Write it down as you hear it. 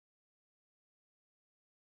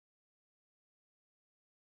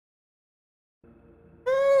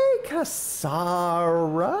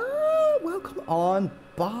Sarah, welcome on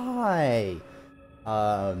by.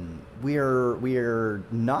 We're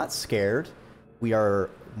not scared. We are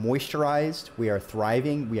moisturized. We are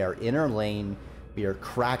thriving. We are in our lane. We are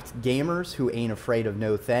cracked gamers who ain't afraid of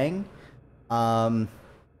no thing. Yeah.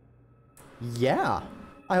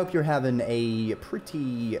 I hope you're having a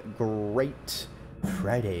pretty great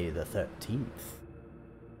Friday the 13th.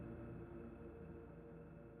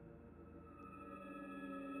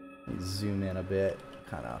 Let me zoom in a bit,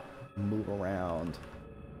 kind of move around.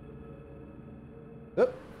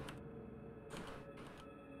 Oop.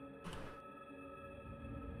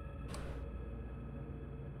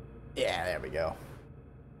 Yeah, there we go.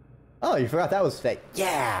 Oh, you forgot that was fake.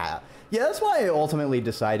 Yeah! Yeah, that's why I ultimately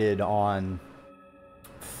decided on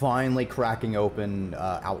finally cracking open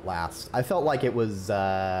Outlast. I felt like it was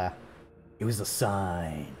a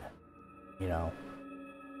sign, you know.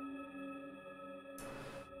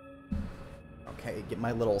 Okay, get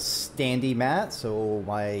my little standy mat so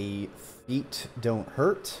my feet don't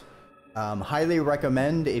hurt. Highly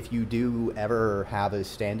recommend, if you do ever have a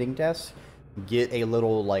standing desk, get a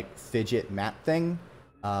little like fidget mat thing.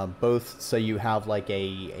 Both so you have like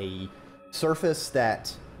a surface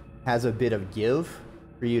that has a bit of give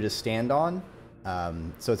for you to stand on.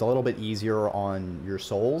 So it's a little bit easier on your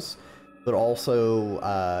soles, but also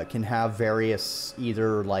can have various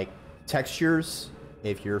either like textures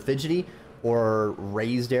if you're fidgety, or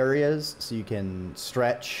raised areas so you can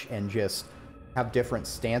stretch and just have different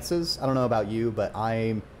stances. I don't know about you, but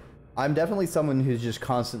I'm definitely someone who's just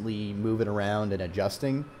constantly moving around and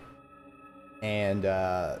adjusting. And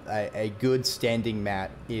a good standing mat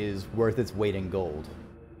is worth its weight in gold,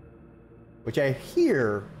 which I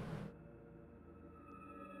hear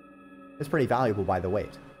is pretty valuable by the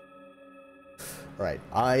weight. All right,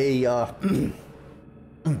 I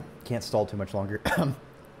can't stall too much longer.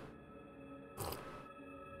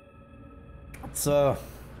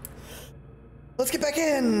 Let's get back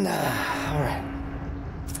in. All right.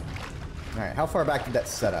 How far back did that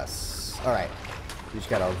set us? All right, we just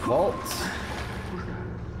got a vault.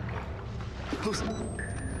 Who's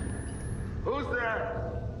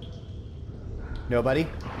there? Nobody.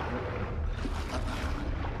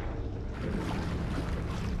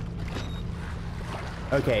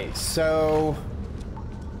 Okay, so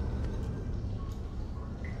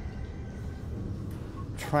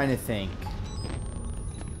trying to think.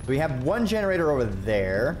 We have one generator over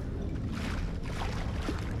there.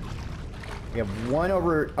 We have one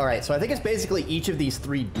over... Alright, so I think it's basically each of these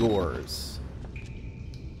three doors.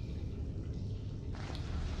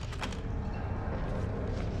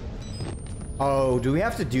 Oh, do we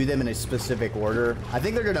have to do them in a specific order? I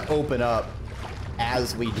think they're going to open up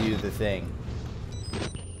as we do the thing.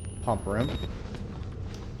 Pump room.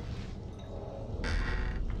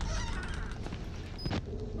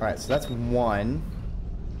 Alright, so that's one.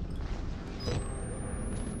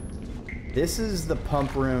 This is the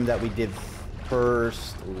pump room that we did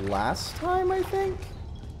first last time, I think?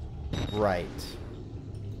 Right.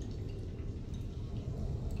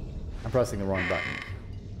 I'm pressing the wrong button.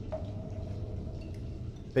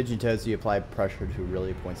 Pigeon toes, you apply pressure to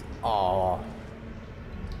really points. Aww.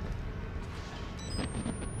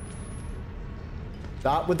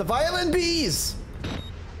 Stop with the violin bees!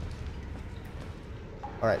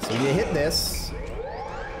 Alright, so you hit this.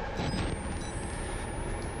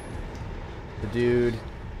 The dude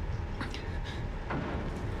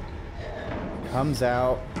comes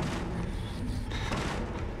out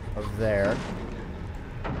of there.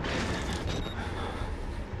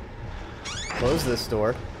 Close this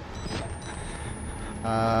door.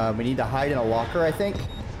 We need to hide in a locker, I think.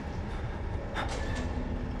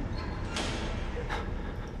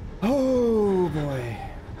 Oh boy.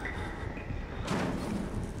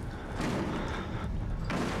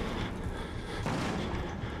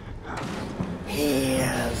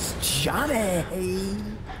 Here's Johnny.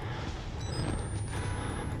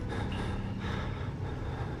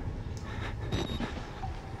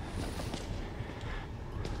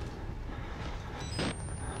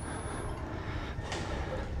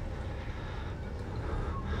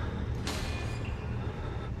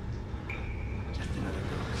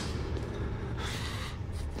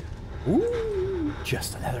 Ooh,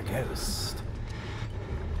 just another ghost.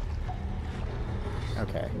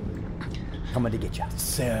 Okay. Coming to get you.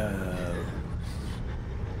 So...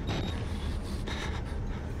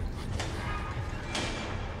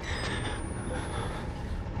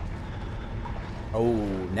 Oh,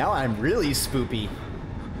 now I'm really spoopy.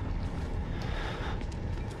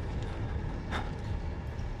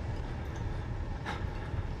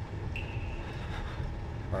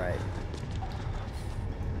 Alright.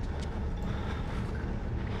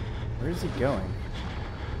 Where's he going?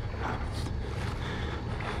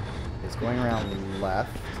 He's going around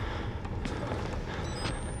left.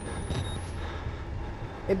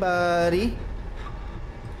 Hey, buddy.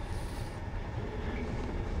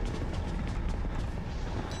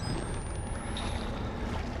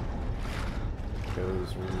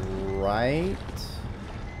 Goes right.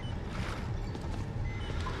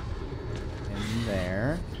 In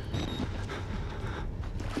there.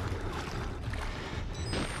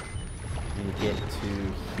 And get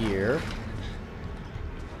to here.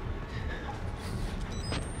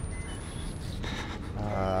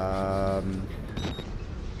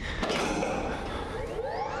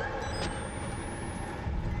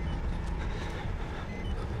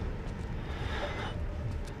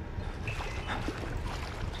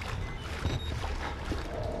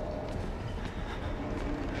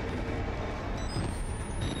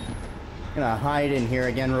 Gonna hide in here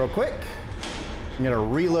again real quick. I'm gonna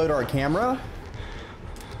reload our camera.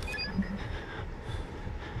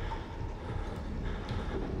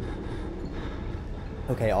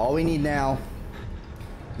 Okay, all we need now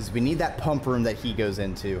is we need that pump room that he goes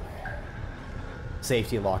into.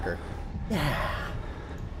 Safety locker. Yeah.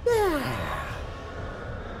 Yeah.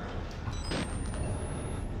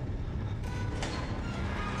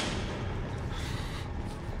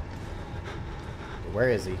 Where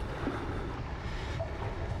is he?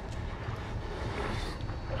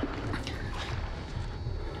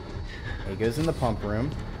 He goes in the pump room.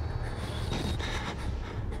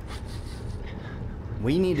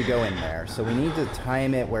 We need to go in there, so we need to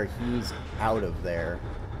time it where he's out of there.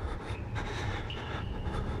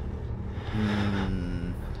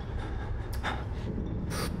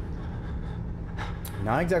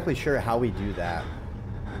 Not exactly sure how we do that.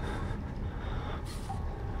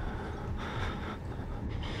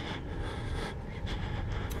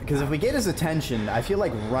 Because if we get his attention, I feel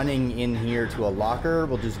like running in here to a locker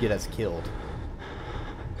will just get us killed.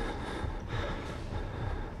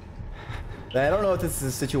 But I don't know if this is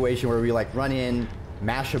a situation where we like run in,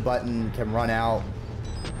 mash a button, can run out.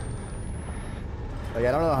 Like,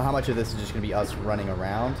 I don't know how much of this is just gonna be us running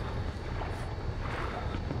around.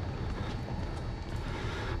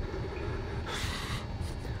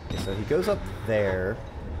 Okay, so he goes up there.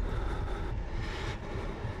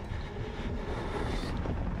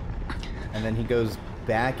 And then he goes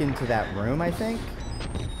back into that room, I think.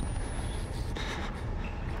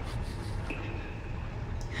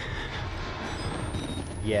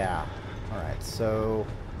 Yeah. Alright, so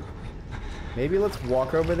maybe let's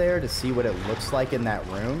walk over there to see what it looks like in that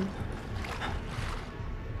room.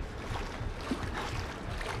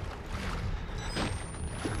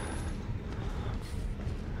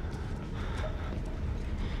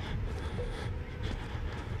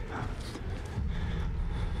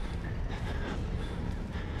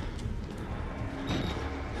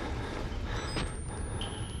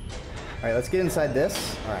 Alright, let's get inside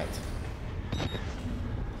this. Alright.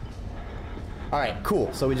 Alright,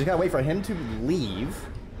 cool. So we just gotta wait for him to leave.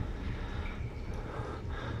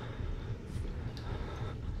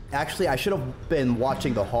 Actually, I should have been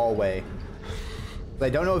watching the hallway. I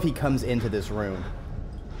don't know if he comes into this room.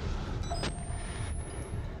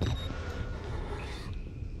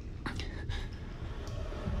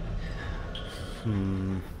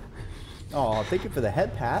 Oh, thank you for the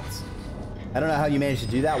head pats. I don't know how you managed to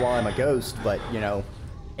do that while I'm a ghost, but, you know,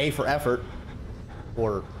 A for effort.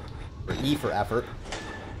 Or E for effort.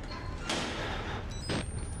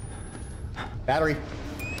 Battery.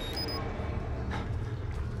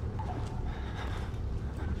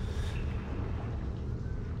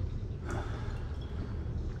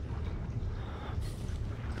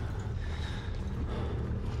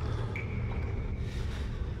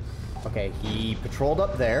 Okay, he patrolled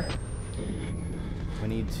up there. We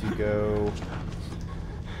need to go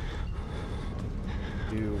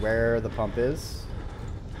to where the pump is.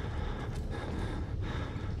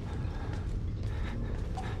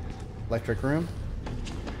 Electric room.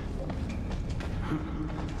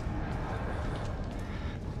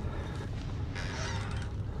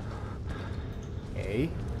 Okay.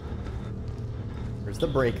 Where's the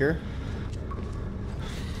breaker?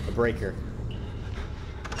 The breaker.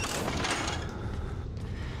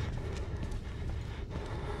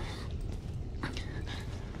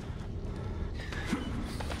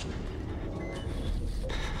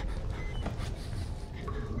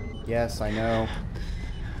 Yes, I know.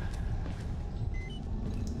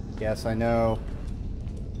 Yes, I know.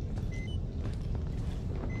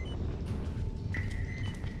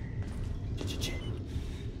 Did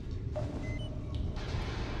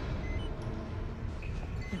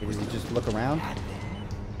he just look around?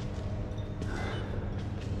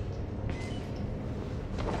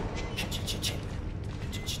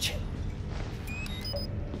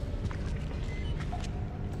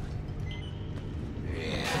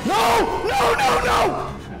 No! No, no, no!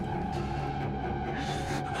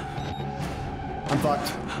 I'm fucked.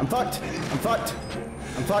 I'm fucked. I'm fucked.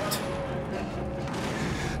 I'm fucked.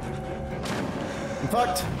 I'm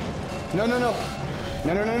fucked. No, no, no.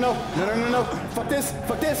 No, no, no, no. No, no, no, no. Fuck this.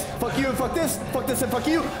 Fuck this. Fuck you. Fuck this. Fuck this and fuck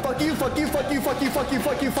you. Fuck you. Fuck you. Fuck you. Fuck you. Fuck you.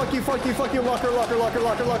 Fuck you. Fuck you. Fuck you. Fuck you. Locker, locker, locker,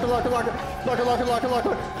 locker, locker, locker, locker. Locker, locker, locker,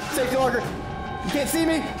 locker. Safety locker. You can't see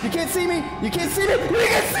me. You can't see me. You can't see me. You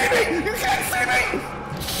can't see me. You can't see me.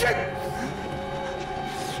 Shit.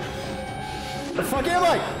 The fuck am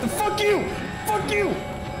I? The fuck you. Fuck you.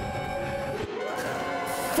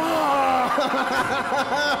 Fuck.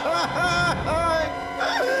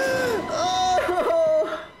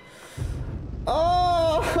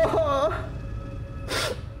 Oh,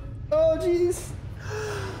 oh, jeez.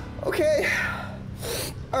 Okay.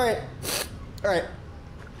 All right. All right.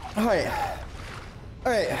 All right.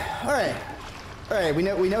 All right. All right. All right. We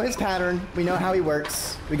know his pattern. We know how he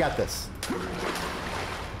works. We got this.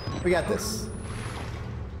 We got this.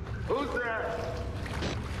 Who's there?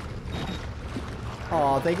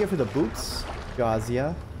 Aw, thank you for the boots,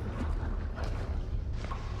 Gazia.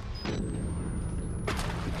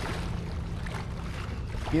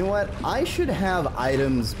 You know what? I should have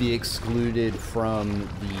items be excluded from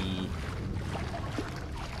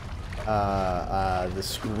the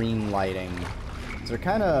screen lighting. They're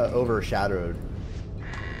kind of overshadowed.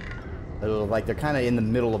 Like they're kind of in the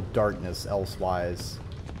middle of darkness elsewise.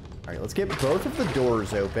 All right, let's get both of the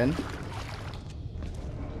doors open.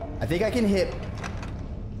 I think I can hit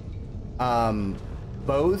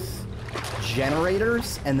both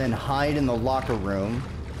generators and then hide in the locker room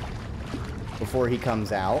before he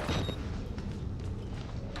comes out.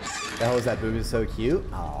 The hell is that boob? Is so cute.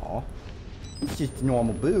 Oh, it's just a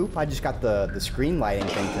normal boob. I just got the screen lighting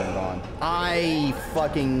thing turned on. I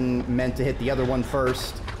fucking meant to hit the other one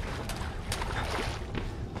first.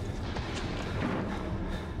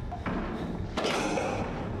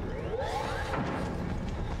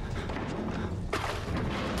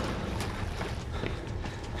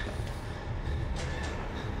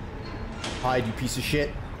 Hide, you piece of shit.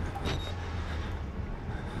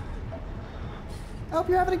 I hope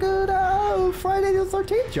you're having a good Friday the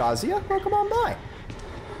 13th, Jazia. Welcome on by.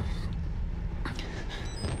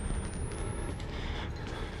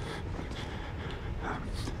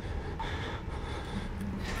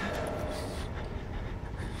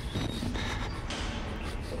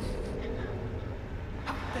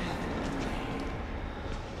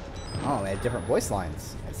 Oh, they have different voice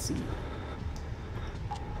lines. I see.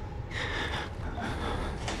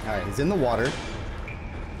 Alright, he's in the water.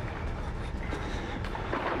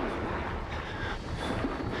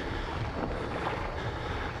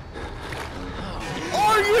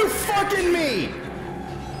 Are you fucking me?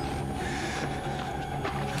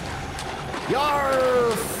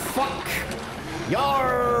 Yar fuck.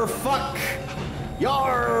 Yar fuck.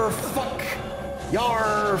 Yar fuck.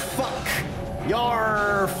 Yar fuck.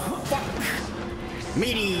 Yar fuck.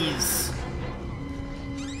 Meaties.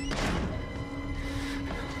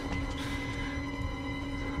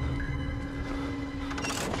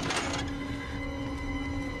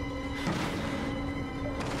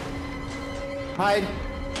 Hide.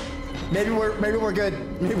 Maybe we're good.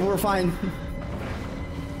 Maybe we're fine.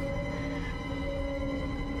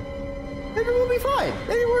 Maybe we'll be fine.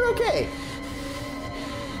 Maybe we're okay.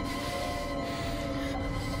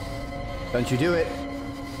 Don't you do it.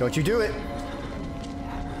 Don't you do it.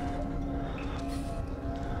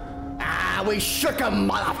 Ah, we shook him,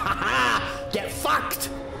 motherfucker. Get fucked.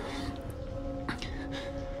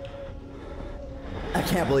 I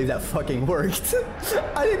can't believe that fucking worked.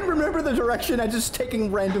 I didn't remember the direction. I just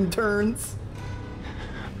taking random turns.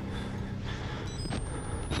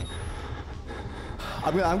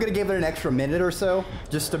 I'm gonna give it an extra minute or so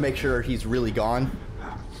just to make sure he's really gone.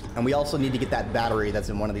 And we also need to get that battery that's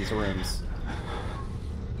in one of these rooms.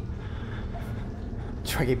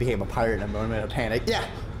 Dreki became a pirate in a moment of panic.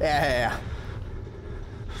 Yeah.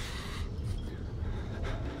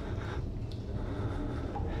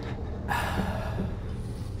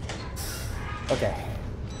 Okay.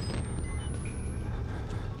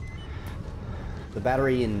 The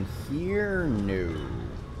battery in here? No.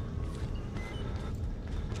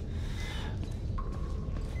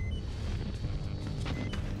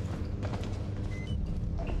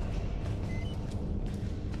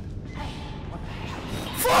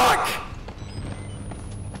 Fuck!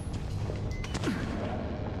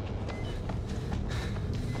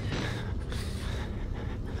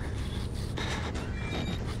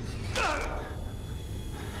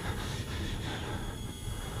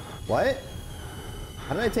 What?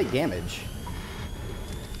 How did I take damage?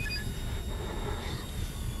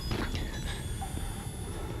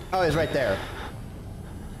 Oh, he's right there.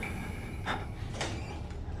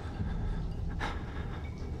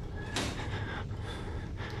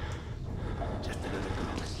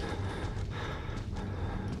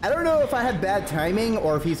 I don't know if I had bad timing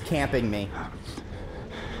or if he's camping me.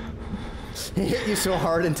 He hit you so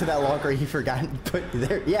hard into that locker he forgot to put you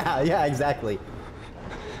there. Yeah, exactly.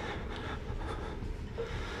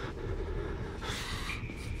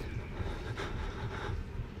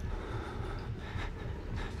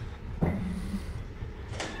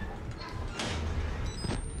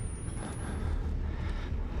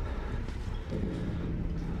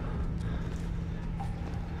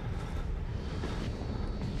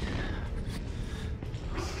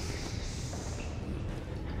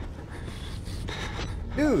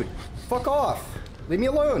 Dude, fuck off. Leave me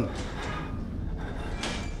alone.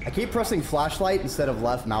 I keep pressing flashlight instead of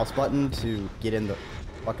left mouse button to get in the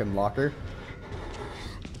fucking locker.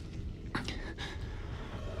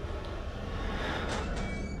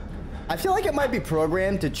 I feel like it might be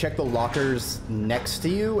programmed to check the lockers next to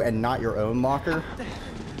you and not your own locker.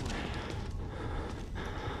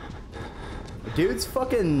 Dude's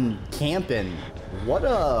fucking camping. What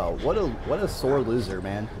a sore loser,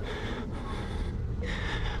 man.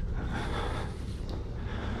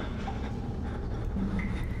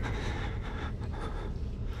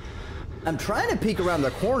 I'm trying to peek around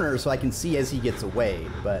the corner so I can see as he gets away,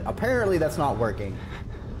 but apparently that's not working.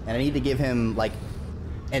 And I need to give him, like,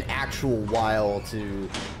 an actual while to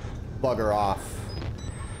bugger off.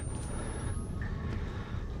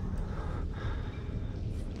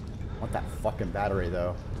 I want that fucking battery,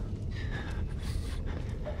 though.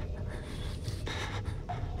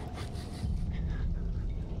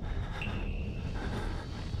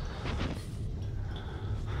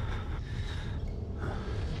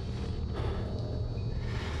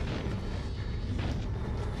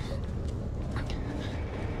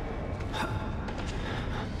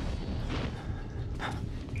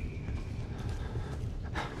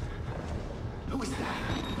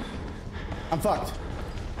 I'm fucked.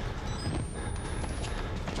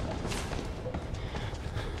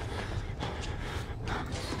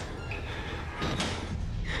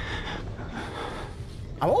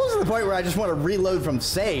 I'm almost at the point where I just want to reload from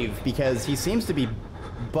save because he seems to be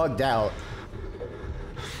bugged out.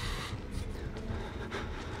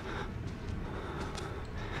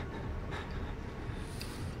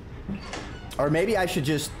 Or maybe I should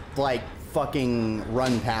just, like, fucking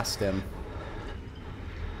run past him.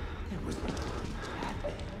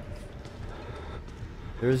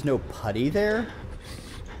 There's no putty there?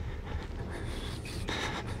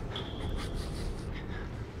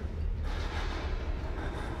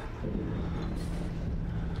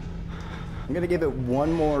 I'm gonna give it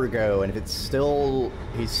one more go, and if it's still,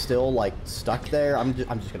 he's still like stuck there, I'm just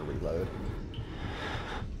gonna reload.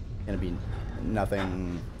 Gonna be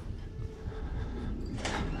nothing.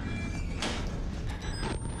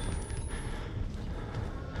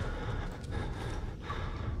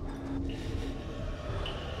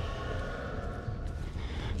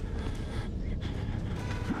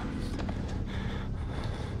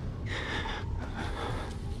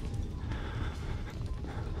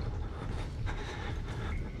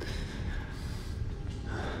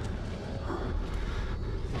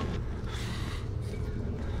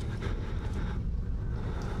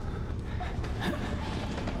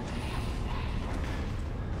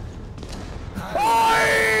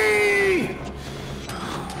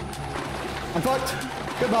 I'm fucked.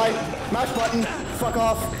 Goodbye. Mouse button. Fuck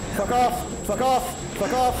off. Fuck off. Fuck off.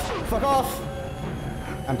 Fuck off. Fuck off.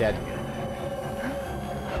 I'm dead.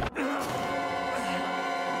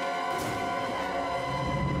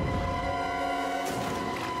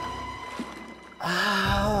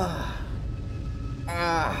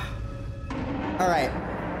 All right.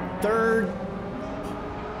 Third.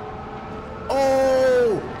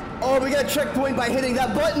 Oh, we got a checkpoint by hitting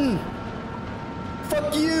that button.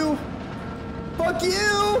 Fuck you. Fuck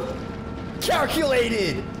you.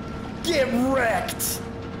 Calculated. Get wrecked.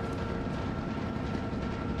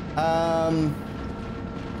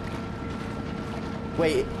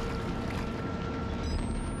 Wait.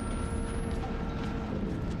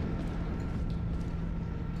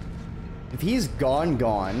 If he's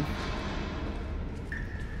gone,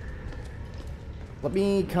 let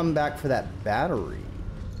me come back for that battery.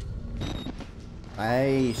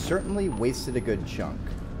 I certainly wasted a good chunk.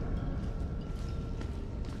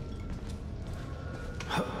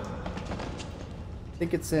 I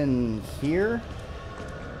think it's in here?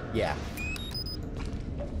 Yeah.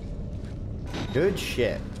 Good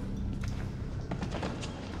shit.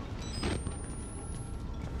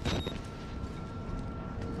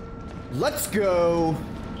 Let's go.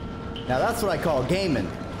 Now that's what I call gaming.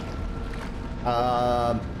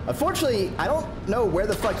 Unfortunately, I don't know where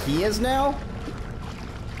the fuck he is now.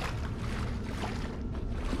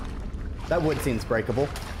 That wood seems breakable.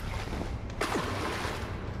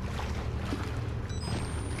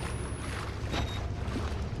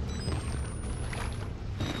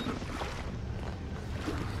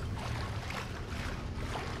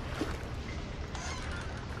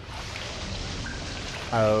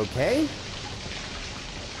 Okay.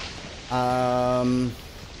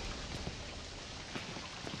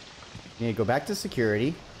 Need to go back to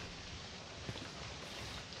security.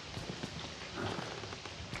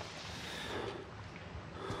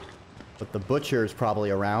 But the butcher is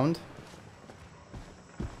probably around.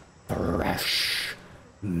 Fresh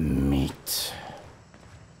meat.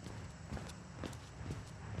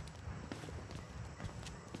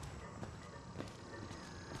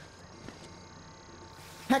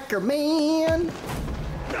 Hacker man!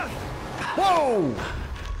 Whoa!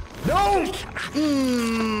 No!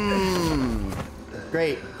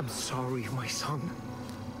 Great. I'm sorry, my son.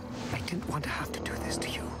 I didn't want to have to do this to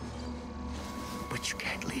you. But you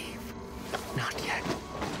can't leave. Not yet.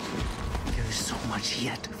 There is so much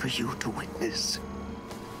yet for you to witness.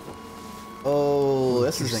 Oh,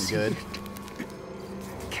 this isn't good.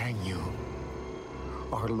 Can you?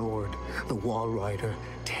 Our Lord, the Wall Rider,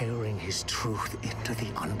 tearing his truth into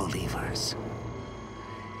the unbelievers.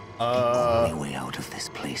 The only way out of this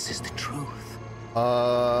place is the truth.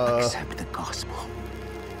 Accept the gospel,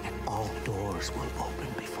 and all doors will open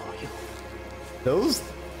before you.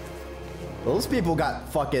 Those people got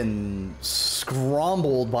fucking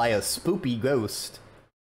scrumbled by a spoopy ghost.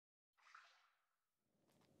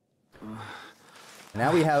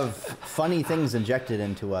 Now we have funny things injected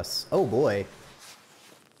into us. Oh boy.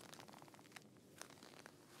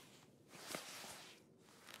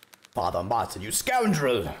 Father Martin, you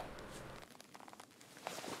scoundrel!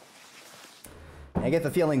 I get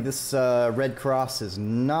the feeling this Red Cross is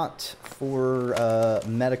not for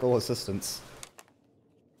medical assistance.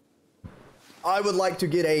 I would like to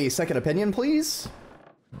get a second opinion, please.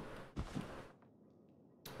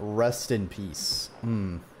 Rest in peace.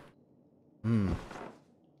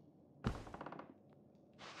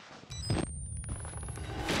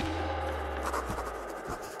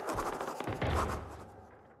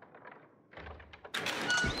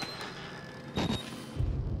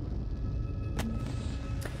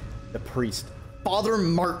 The priest, Father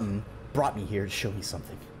Martin, brought me here to show me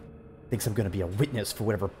something. Thinks I'm gonna be a witness for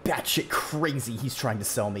whatever batshit crazy he's trying to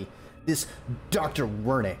sell me. This Dr.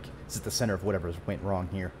 Wernick is at the center of whatever went wrong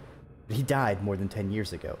here. But he died more than 10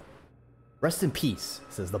 years ago. Rest in peace,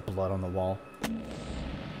 says the blood on the wall.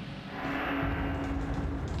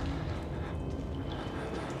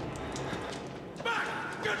 Back!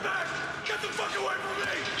 Get back! Get the fuck away from me!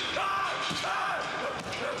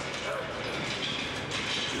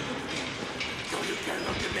 No, you can't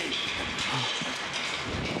look at me!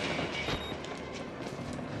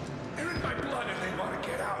 They're in my blood and they want to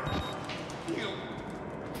get out. You...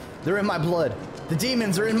 They're in my blood. The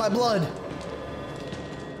demons are in my blood.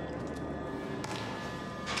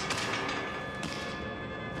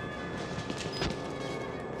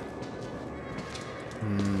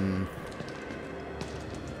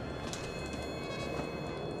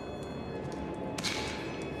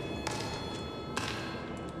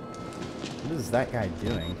 What is that guy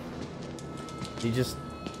doing? He just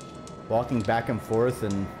walking back and forth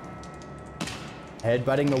and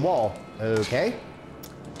headbutting the wall. Okay.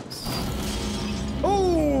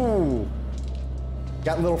 Oh!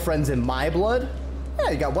 Got little friends in my blood?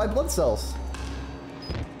 Yeah, you got white blood cells.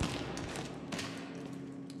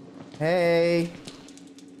 Hey.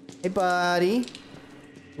 Hey, buddy.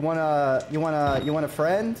 You want a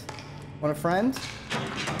friend? Want a friend?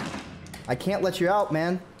 I can't let you out,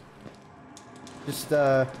 man. Just,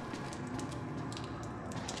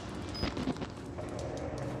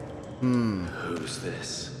 Who's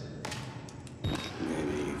this?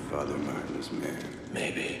 Maybe Father Martin's man.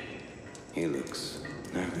 Maybe. He looks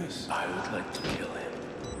nervous. I would like to kill him.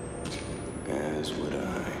 As would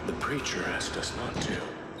I. The preacher asked us not to.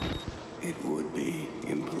 It would be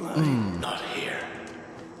impolite. Not here.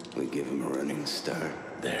 We give him a running start.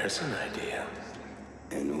 There's an idea.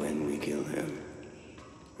 And when we kill him,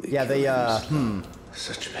 we yeah, kill they, him.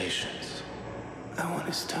 Such patience. I want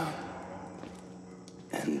his tongue.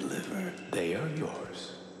 And liver. They are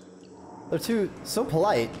yours. They're two so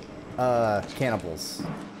polite, cannibals.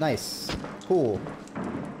 Nice. Cool.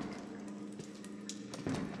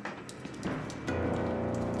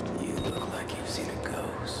 You look like you've seen a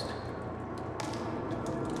ghost.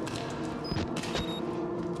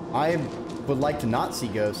 would like to not see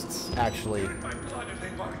ghosts, actually. They're in my blood and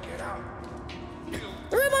they want to get out.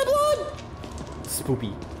 They're in my blood!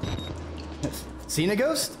 Spoopy. Seen a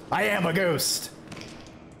ghost? I am a ghost!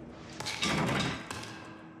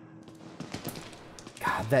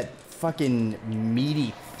 God, that fucking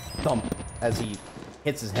meaty thump as he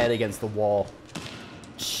hits his head against the wall.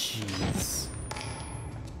 Jeez.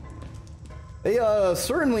 They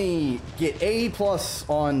certainly get A+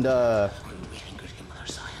 on the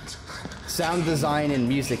sound design and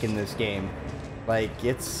music in this game. Like,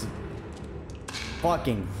 it's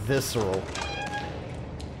fucking visceral.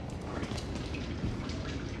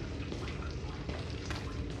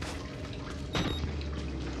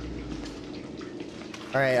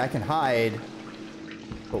 Alright, I can hide.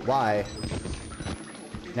 But why?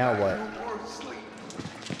 Now what?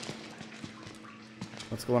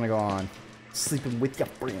 What's going to go on? Sleeping with your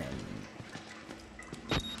friend.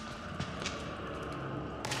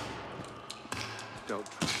 Don't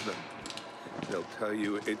trust them. They'll tell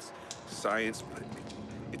you it's science, but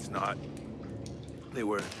it's not. They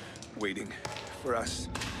were waiting for us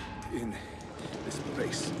in this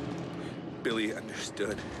place. Billy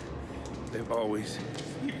understood. They've always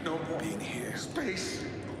been here. Space.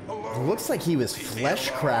 It looks like he was flesh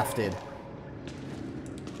crafted.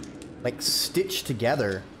 Like stitched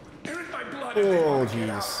together. Oh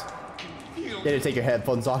jeez. You had to take your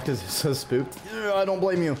headphones off because it's so spooked. I don't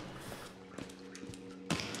blame you.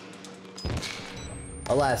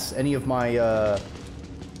 Alas, any of my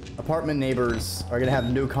apartment neighbors are gonna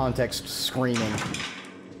have no context screaming.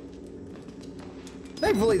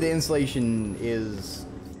 Thankfully the insulation is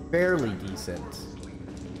fairly decent.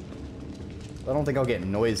 I don't think I'll get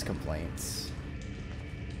noise complaints.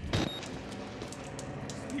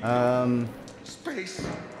 Space.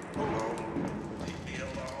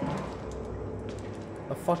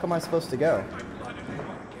 The fuck am I supposed to go?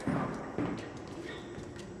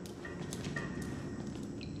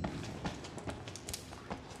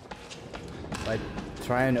 I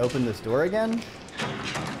try and open this door again?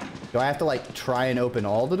 Do I have to like try and open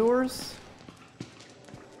all the doors?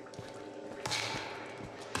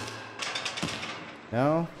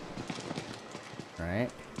 No? Alright.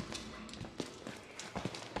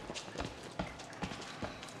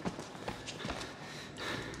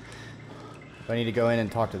 Do I need to go in and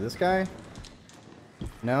talk to this guy?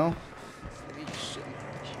 No?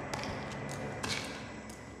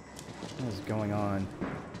 What is going on?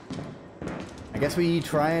 I guess we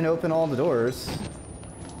try and open all the doors.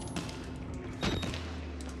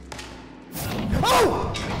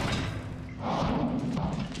 Oh!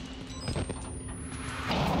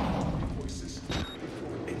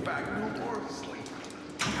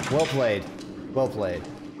 Well played. Well played.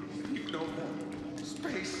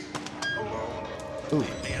 Space. Ooh.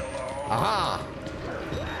 Aha!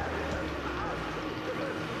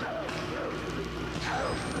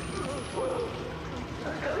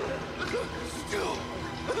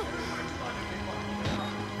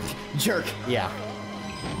 Jerk. Yeah.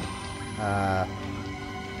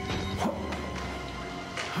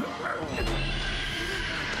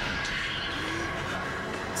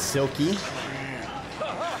 Silky.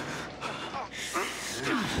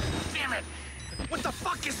 Damn it! What the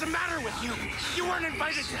fuck is the matter with you? You weren't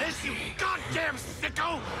invited to this, you goddamn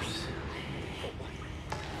sicko!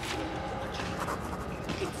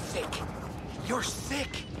 It's sick. You're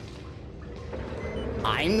sick.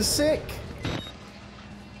 I'm sick?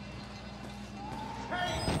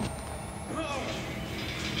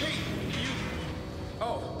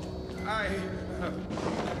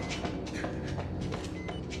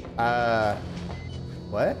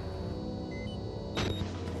 What?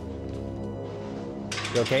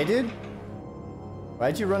 You okay, dude?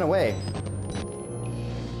 Why'd you run away?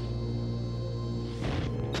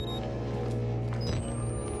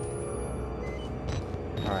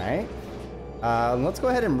 Alright. Let's go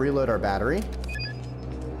ahead and reload our battery.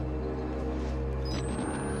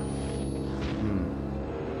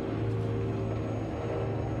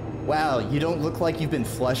 Wow, you don't look like you've been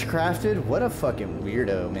flesh crafted? What a fucking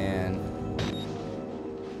weirdo, man.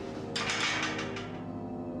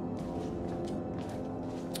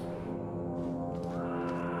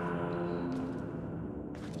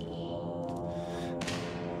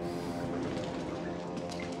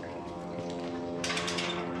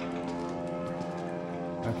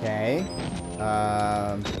 Okay.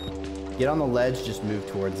 Get on the ledge, just move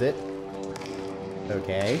towards it.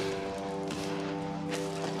 Okay.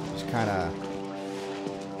 Just kind of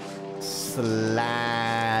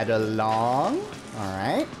slide along.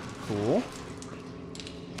 Alright, cool.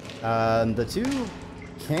 The two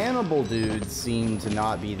cannibal dudes seem to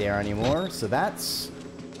not be there anymore, so that's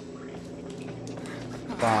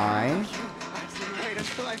fine. I didn't wait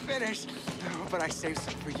until I finished. Oh, but I saved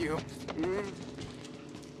some for you.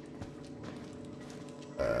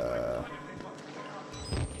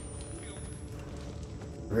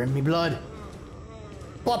 Bring me blood.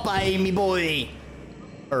 Popeye, me boy.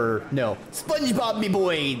 No. SpongeBob, me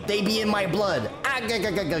boy. They be in my blood. Ah, gug,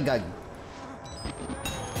 gug, gug, gug, gug.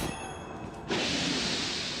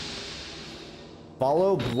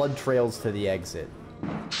 Follow blood trails to the exit.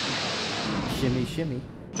 Shimmy, shimmy.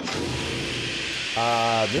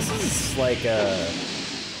 This is like a...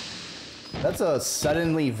 That's a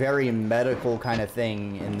suddenly very medical kind of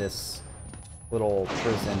thing in this little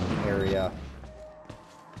prison area.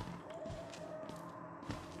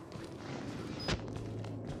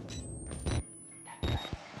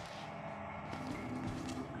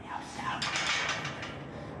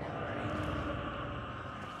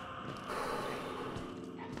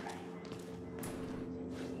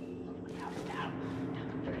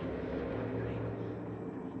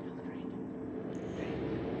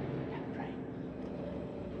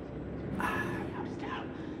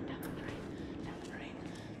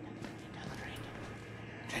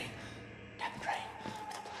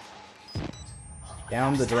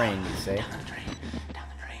 Down the drain, you say?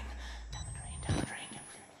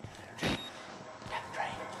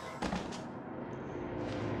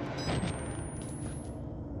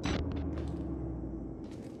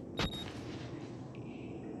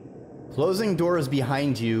 Closing doors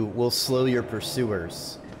behind you will slow your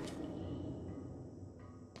pursuers.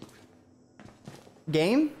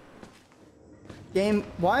 Game? Game,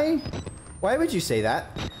 why? Why would you say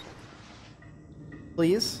that?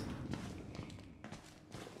 Please?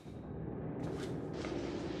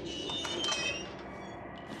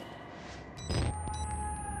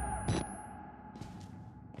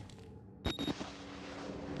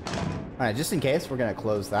 Alright, just in case, we're gonna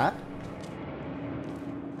close that.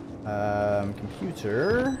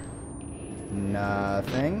 Computer.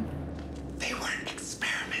 Nothing. They weren't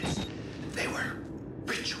experiments. They were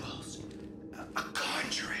rituals. A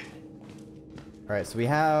conjuring. Alright, so we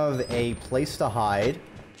have a place to hide.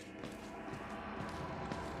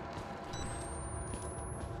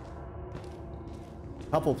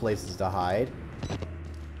 Couple places to hide.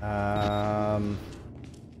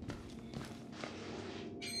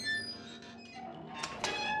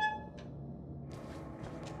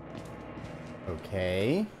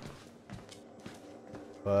 Okay.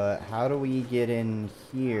 But how do we get in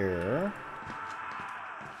here?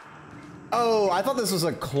 Oh, I thought this was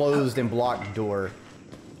a closed and blocked door.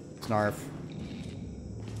 Snarf.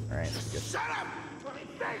 Alright, Shut up! Let me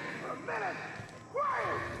think for a minute.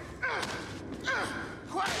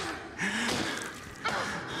 Quiet!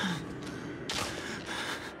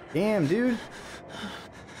 Damn, dude.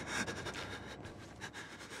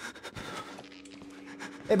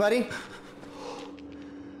 Hey, buddy.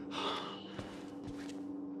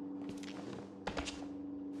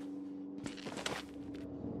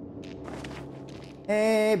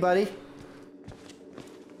 Hey, buddy.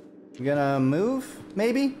 You gonna move,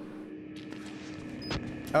 maybe?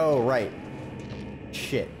 Oh, right.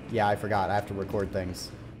 Shit. Yeah, I forgot. I have to record things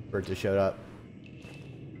for it to show up.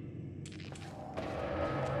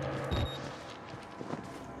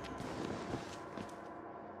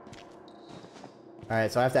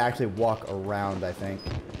 Alright, so I have to actually walk around, I think.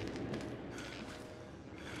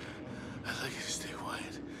 I'd like you to stay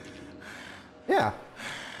quiet. Yeah.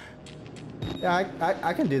 Yeah,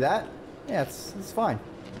 I can do that. Yeah, it's fine.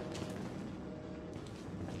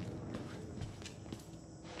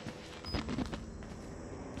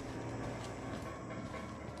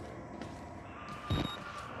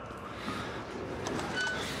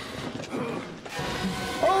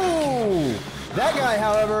 Oh! That guy,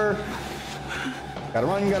 however... Gotta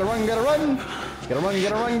run, gotta run, gotta run! Gotta run,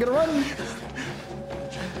 gotta run, gotta run!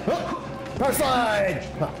 Oh, power slide!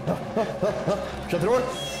 Shut the door.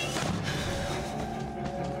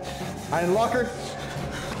 Hide in the locker.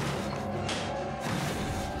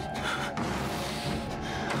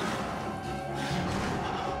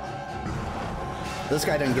 This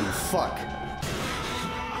guy doesn't give a fuck.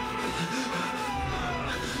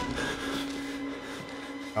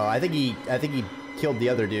 Oh, I think he killed the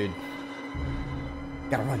other dude.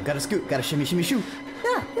 Gotta run, gotta scoot, gotta shimmy, shimmy, shoo.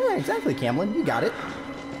 Yeah, exactly, Camlin. You got it.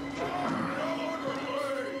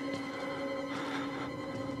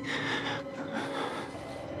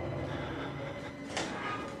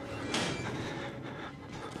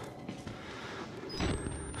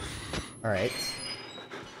 All right.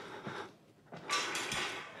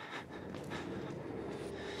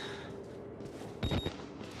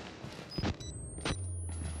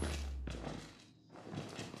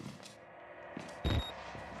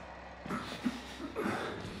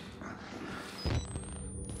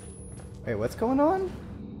 Wait, what's going on?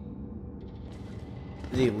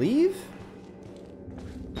 Did he leave?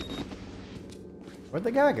 Where'd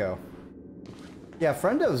the guy go? Yeah,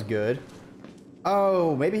 Friendo's good.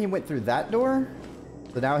 Oh, maybe he went through that door?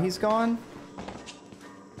 So now he's gone?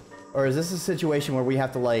 Or is this a situation where we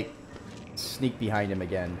have to, like, sneak behind him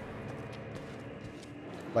again?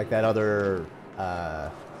 Like that other,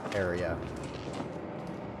 area.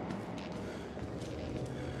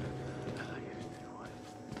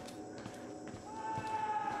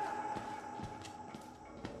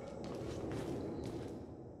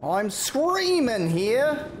 I'm screaming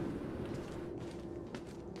here!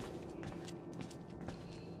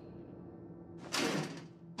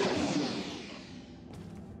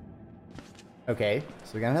 Okay,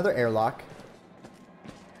 so we got another airlock.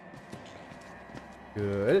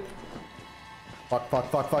 Good. Fuck,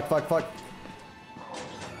 fuck, fuck, fuck, fuck, fuck.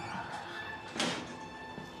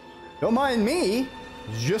 Don't mind me.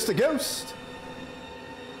 It's just a ghost.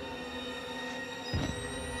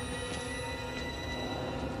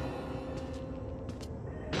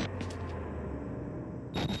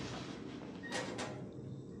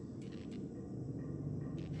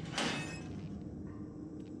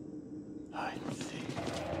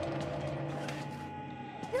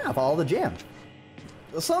 Yeah, follow the jam.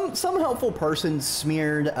 Some helpful person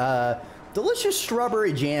smeared delicious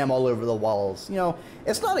strawberry jam all over the walls. You know,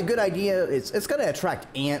 it's not a good idea. It's gonna attract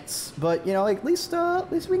ants, but you know, like, at least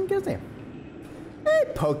we can get there. Hey,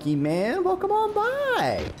 Pokemon, welcome on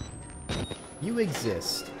by. You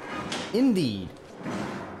exist, indeed.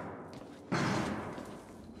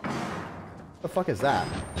 The fuck is that?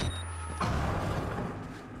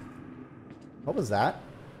 What was that?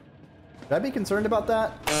 Should I be concerned about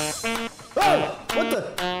that? Oh! What the?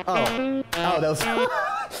 Oh. Oh, that was...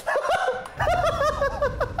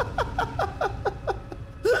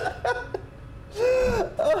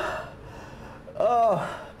 oh.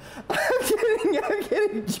 I'm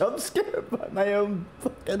getting jump scared by my own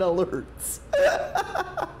fucking alerts.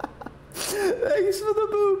 Thanks for the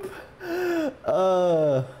boop.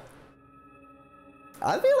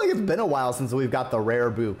 I feel like it's been a while since we've got the rare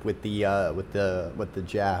boop with the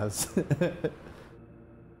jazz.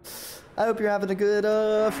 I hope you're having a good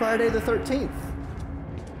Friday the 13th.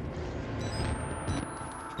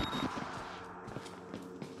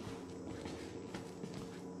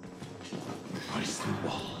 Ice the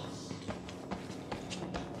walls.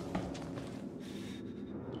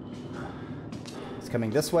 It's coming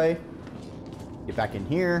this way. Get back in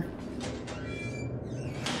here.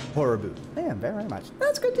 Horror boot. Damn, very much.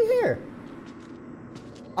 That's good to hear.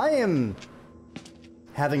 I am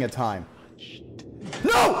having a time.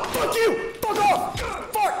 No! Fuck you! Fuck off!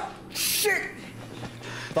 Fuck! Shit!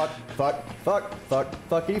 Fuck, fuck, fuck, fuck,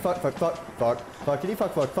 fuckity fuck, fuck, fuck, fuck, fuckity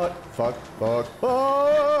fuck, fuck, fuck, fuck, fuck, fuck!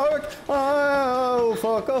 Oh,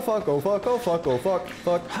 fuck, oh, fuck, oh, fuck, oh, fuck, oh, fuck,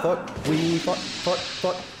 fuck, fuck, we fuck, fuck,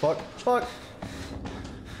 fuck, fuck, fuck.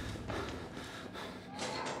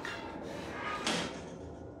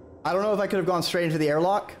 I don't know if I could have gone straight into the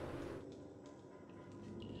airlock.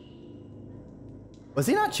 Was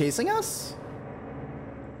he not chasing us?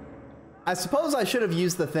 I suppose I should have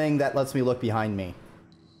used the thing that lets me look behind me.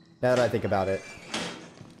 Now that I think about it.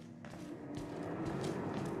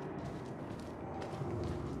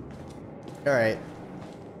 Alright.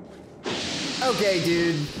 Okay,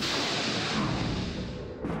 dude.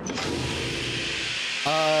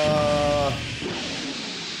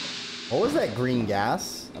 What was that green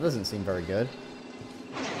gas? That doesn't seem very good.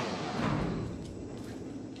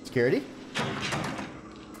 Security?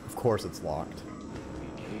 Of course it's locked.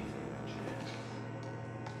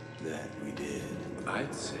 That we did.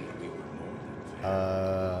 I'd say we were more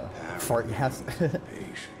than fair. Fart gas.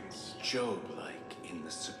 Patience. Job-like in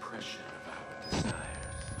the suppression of our desires.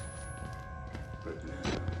 But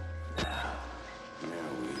now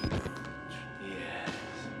we lunge. Yes.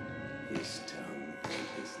 His tongue and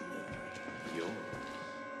his nerve. Yours.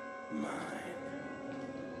 Mine.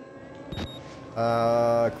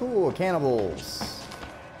 Cool, cannibals.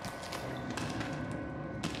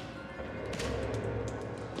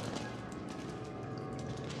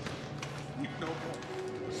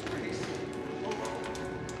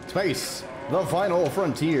 Space, the final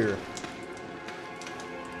frontier.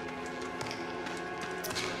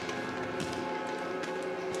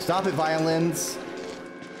 Stop it, violins.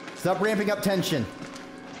 Stop ramping up tension.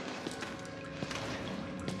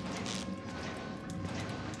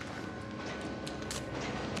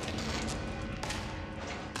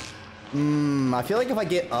 I feel like if I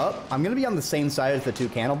get up, I'm gonna be on the same side as the two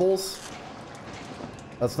cannibals.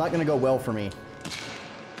 That's not gonna go well for me.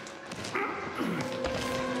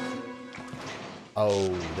 Oh,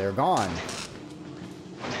 they're gone.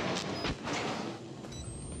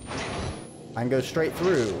 I can go straight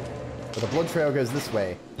through, but the blood trail goes this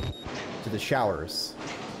way, to the showers.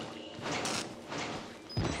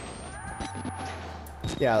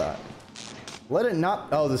 Yeah, let it not...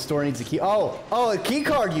 Oh, the store needs a key. Oh, a key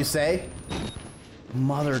card, you say?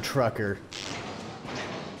 Mother trucker.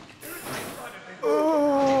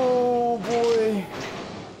 Oh, boy.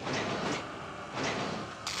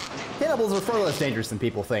 Cannibals are far less dangerous than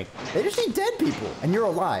people think. They just eat dead people, and you're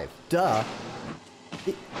alive. Duh.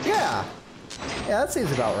 Yeah. Yeah, that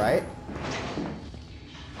seems about right.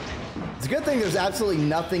 It's a good thing there's absolutely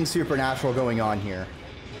nothing supernatural going on here.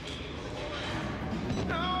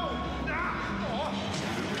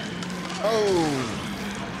 Oh.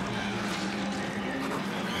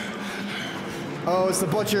 Oh, it's the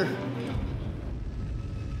butcher.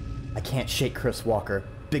 I can't shake Chris Walker,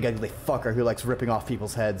 big ugly fucker who likes ripping off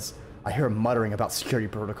people's heads. I hear him muttering about security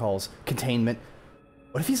protocols, containment.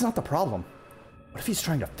 What if he's not the problem? What if he's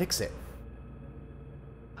trying to fix it?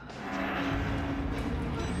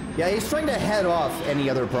 Yeah, he's trying to head off any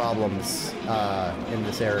other problems in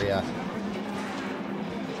this area.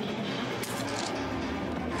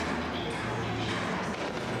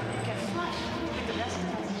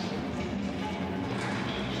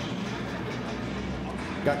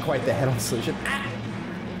 Got quite the head-on solution. Ah!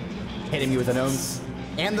 Hitting me with the gnomes.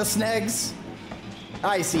 And the snegs.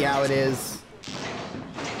 I see how it is.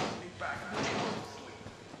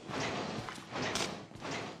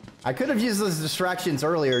 I could have used those distractions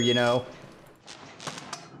earlier, you know.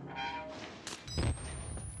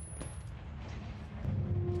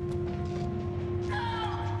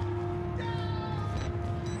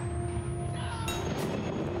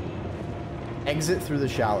 Exit through the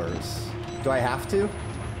showers. Do I have to?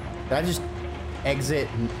 Did I just exit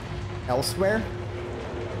elsewhere?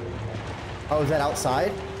 Oh, is that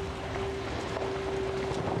outside?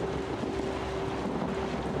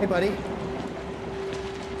 Hey, buddy.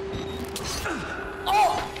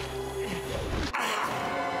 Oh!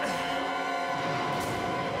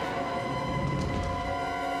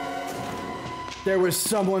 There was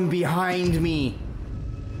someone behind me.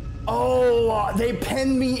 Oh, they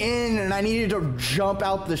pinned me in and I needed to jump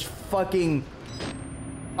out this fucking...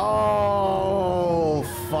 Oh,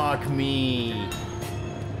 fuck me.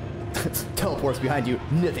 Teleports behind you.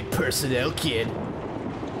 Nothing personnel, kid.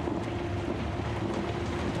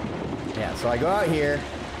 Yeah, so I go out here.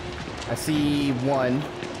 I see one.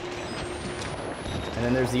 And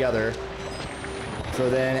then there's the other. So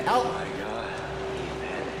then out. My God, he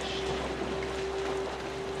vanished.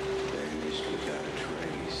 Vanished without a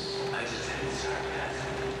trace. I just had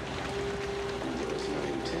sarcasm. It was my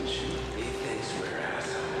intention. He thinks we're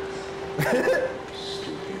assholes.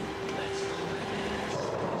 Stupid. Let's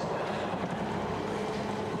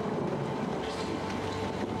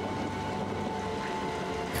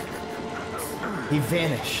He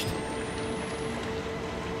vanished.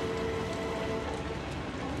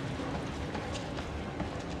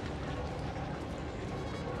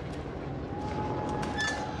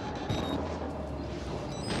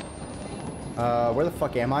 Where the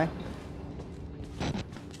fuck am I?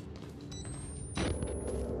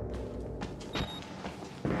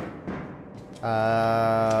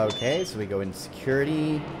 Okay, so we go into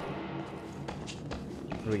security.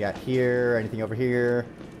 What do we got here? Anything over here?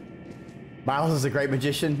 Miles is a great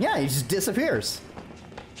magician. Yeah, he just disappears.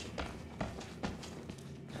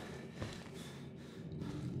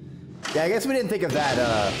 Yeah, I guess we didn't think of that,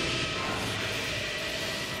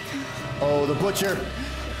 Oh, the butcher.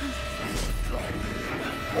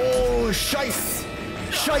 Oh, shice!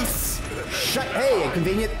 Shice! Hey, a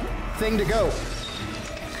convenient thing to go.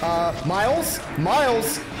 Miles?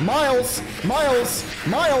 Miles! Miles! Miles!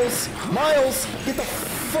 Miles! Miles! Get the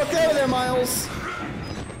fuck out of there, Miles!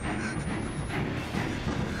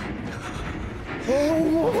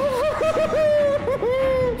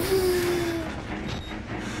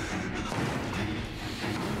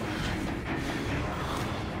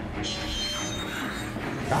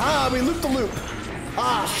 Ah, we looped the loop.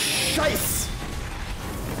 Ah, shice.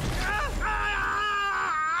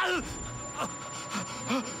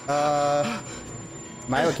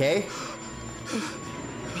 Am I okay?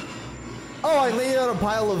 Oh, I laid out a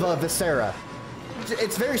pile of viscera.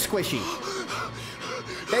 It's very squishy.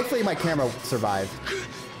 Thankfully, my camera survived.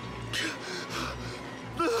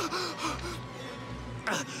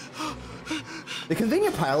 The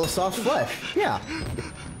convenient pile of soft flesh. Yeah.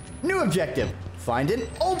 New objective. Find an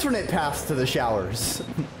alternate path to the showers.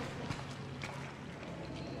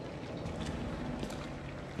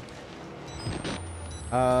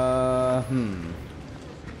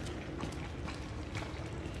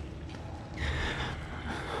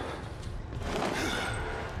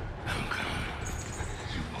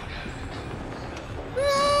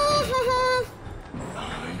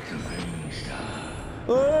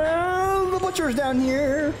 monsters down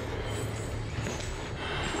here.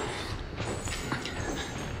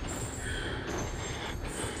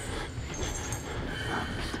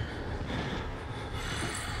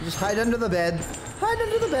 Just hide under the bed. Hide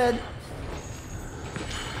under the bed.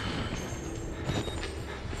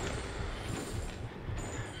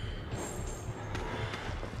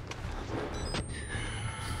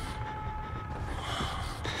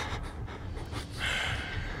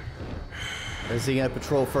 Is he gonna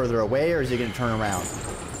patrol further away, or is he gonna turn around?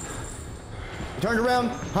 He turned around.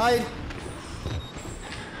 Hide.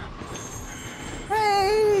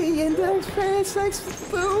 Hey, index face, thanks,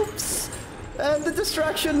 boobs. And the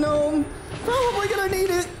distraction gnome. Probably gonna need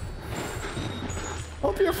it.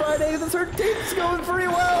 Hope your Friday the 13th is going pretty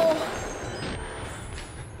well.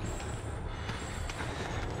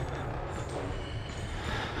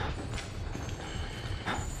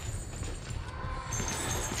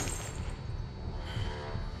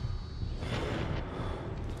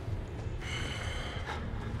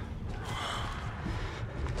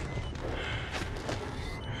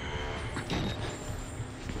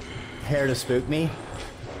 Hair to spook me.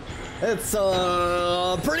 It's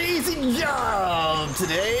a pretty easy job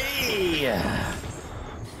today.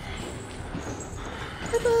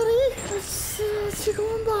 Hey buddy, it's you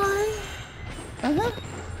going by. Uh-huh.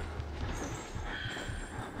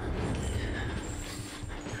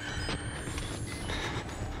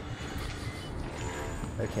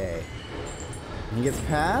 Okay. He gets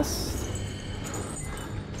past.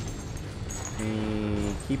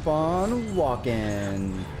 We keep on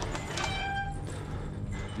walking.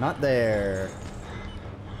 Not there.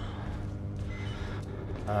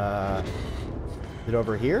 Is it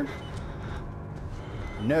over here?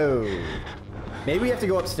 No. Maybe we have to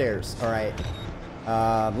go upstairs. All right.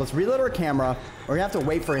 Let's reload our camera. We're gonna have to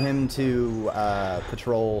wait for him to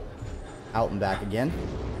patrol out and back again.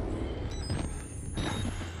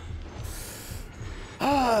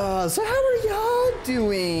 So how are y'all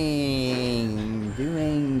doing?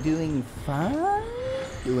 Doing fine?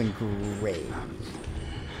 Doing great.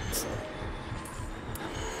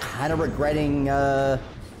 Kind of regretting,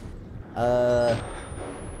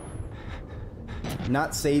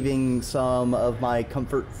 not saving some of my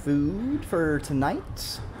comfort food for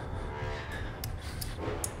tonight.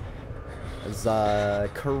 There's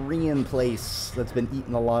a Korean place that's been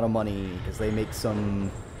eating a lot of money because they make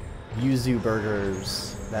some yuzu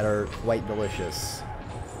burgers that are quite delicious.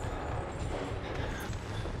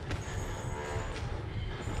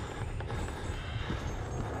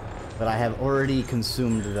 But I have already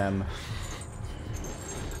consumed them.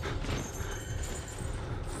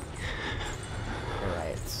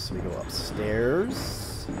 Alright, so we go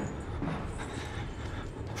upstairs.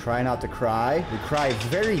 Try not to cry. We cry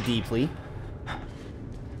very deeply.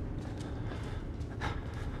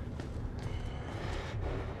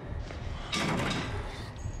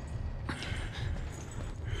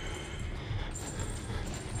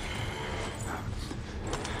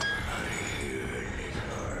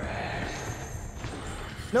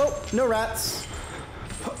 Nope, no rats.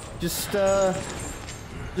 Just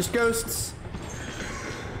ghosts.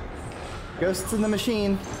 Ghosts in the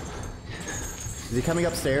machine. Is he coming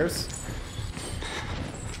upstairs?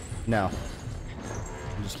 No.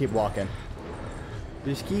 Just keep walking.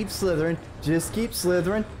 Just keep slithering. Just keep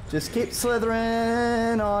slithering. Just keep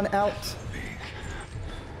slithering on out.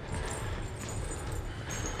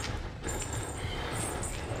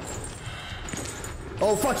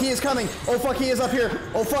 Oh fuck, he is coming! Oh fuck, he is up here!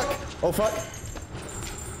 Oh fuck! Oh fuck!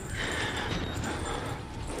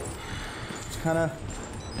 Just kinda...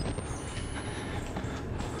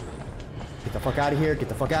 Get the fuck out of here, get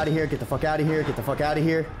the fuck out of here, get the fuck out of here, get the fuck out of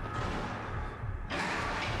here.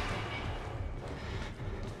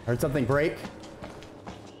 Heard something break.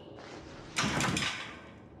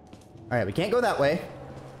 Alright, we can't go that way.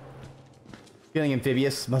 Feeling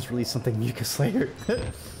amphibious, must release something mucus later.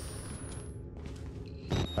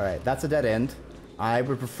 Alright, that's a dead end. I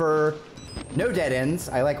would prefer no dead ends.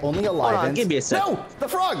 I like only alive ends. Give me a sec. No! The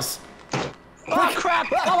frogs! Oh crap!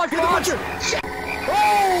 Oh my god!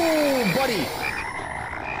 Oh, buddy!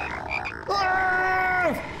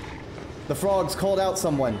 Ah! The frogs called out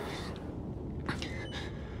someone.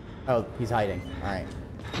 Oh, he's hiding. Alright.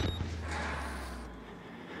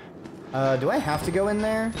 Do I have to go in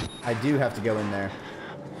there? I do have to go in there.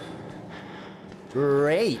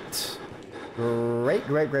 Great. Great,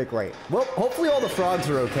 great, great, great. Well, hopefully all the frogs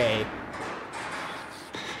are okay.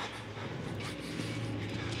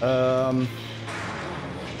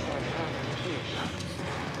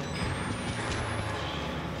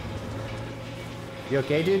 You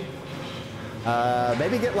okay, dude?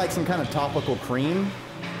 Maybe get like some kind of topical cream.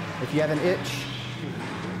 if you have an itch.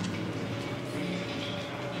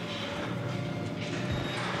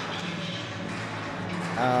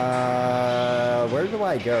 Where do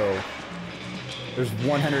I go? There's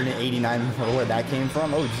 189 where that came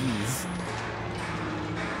from? Oh, jeez.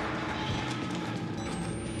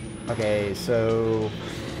 Okay, so...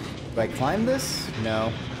 do I climb this?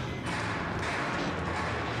 No.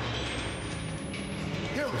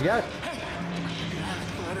 What you got?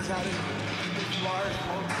 Let us out of here. This Mars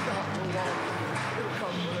won't stop for long. It'll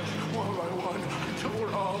come for us one by one until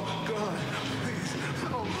we're all gone. Please,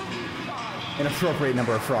 oh, God. An appropriate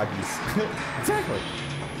number of froggies. Exactly.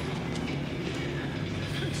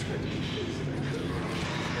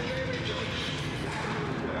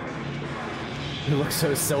 You look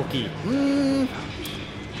so silky.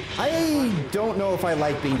 I don't know if I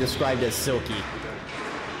like being described as silky.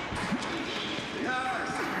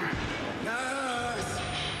 Nurse!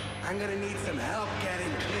 I'm gonna need some help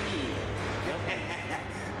getting clean.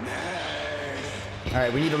 Nurse!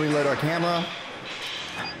 Alright, we need to reload our camera.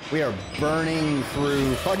 We are burning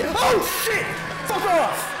through fucking— oh shit! Fuck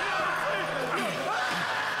off!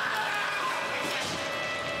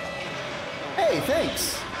 Hey,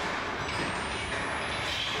 thanks!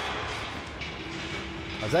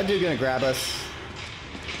 Is that dude gonna grab us?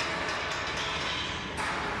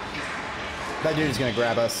 That dude's gonna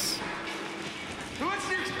grab us. What's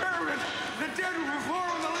the experiment? The dead will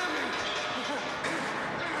reform the living.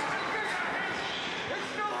 It's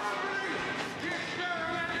still happening. The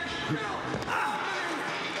experiment is still happening.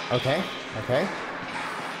 Okay, okay.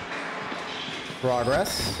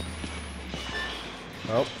 Progress.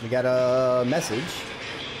 Oh, we got a message.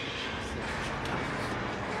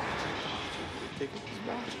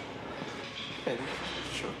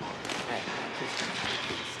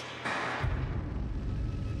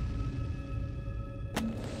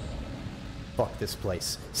 Fuck this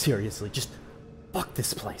place. Seriously, just fuck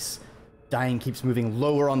this place. Dying keeps moving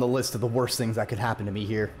lower on the list of the worst things that could happen to me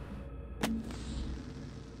here.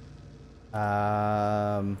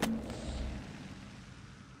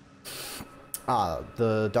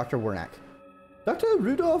 The Dr. Wernick. Dr.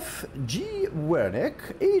 Rudolph G.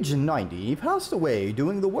 Wernick, age 90, passed away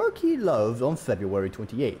doing the work he loved on February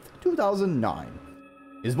 28, 2009.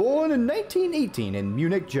 He was born in 1918 in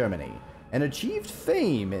Munich, Germany, and achieved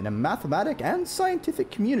fame in mathematic and scientific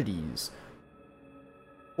communities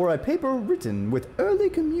for a paper written with early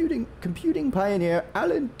computing pioneer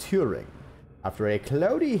Alan Turing. After a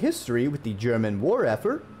cloudy history with the German war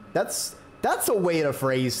effort— that's a way to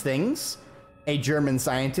phrase things. A German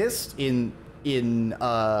scientist in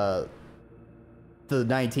the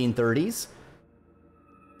 1930s.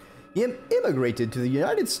 He immigrated to the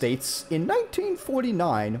United States in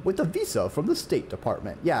 1949 with a visa from the State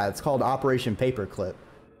Department. Yeah, it's called Operation Paperclip.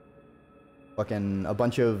 Fucking a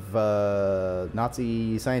bunch of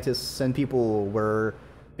Nazi scientists and people were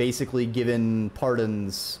basically given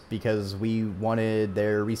pardons because we wanted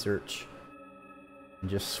their research.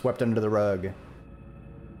 And just swept under the rug. A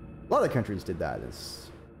lot of countries did that. It's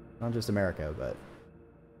not just America, but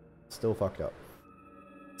still fucked up.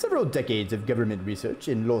 Several decades of government research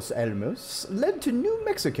in Los Alamos led to New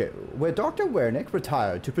Mexico, where Dr. Wernick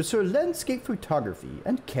retired to pursue landscape photography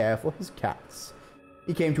and care for his cats.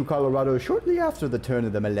 He came to Colorado shortly after the turn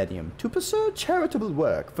of the millennium to pursue charitable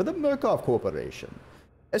work for the Murkoff Corporation.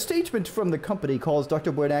 A statement from the company calls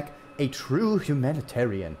Dr. Wernick a true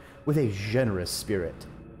humanitarian with a generous spirit.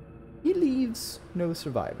 He leaves no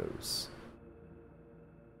survivors.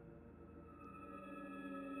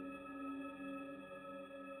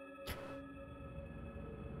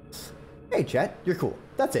 Hey chat, you're cool.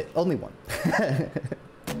 That's it, only one.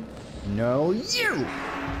 No, you!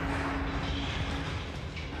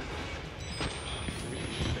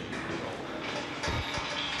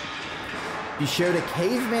 If you showed a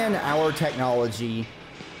caveman our technology,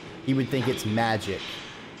 he would think it's magic.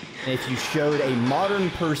 And if you showed a modern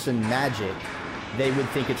person magic, they would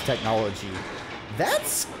think it's technology.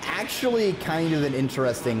 That's actually kind of an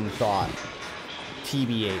interesting thought.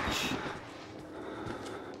 TBH.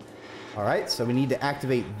 Alright, so we need to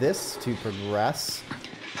activate this to progress.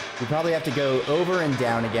 We probably have to go over and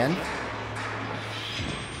down again.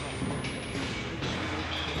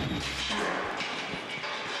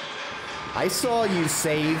 I saw you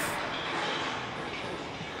save.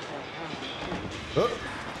 Oh,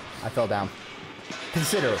 I fell down.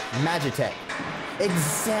 Consider Magitech.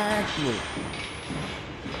 Exactly.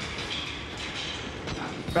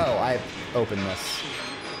 Oh, I opened this.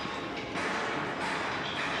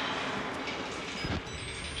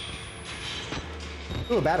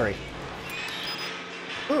 Ooh, a battery.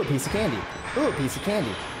 Ooh, a piece of candy. Ooh, a piece of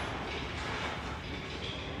candy.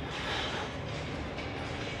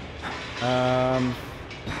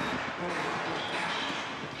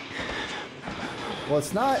 Well,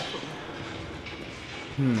 it's not...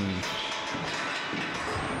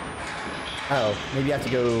 Oh, maybe you have to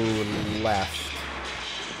go left.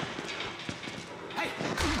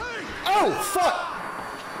 Oh, fuck!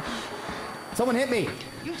 Someone hit me!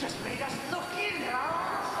 You just made us look in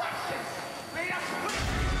our reflections. Made us look.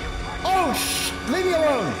 Oh, leave me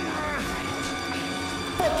alone!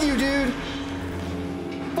 Fuck you, dude!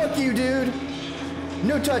 Fuck you, dude!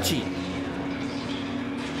 No touchy!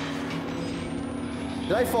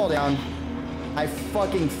 Did I fall down? I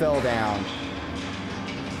fucking fell down.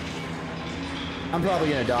 I'm probably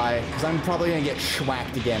gonna die, because I'm probably gonna get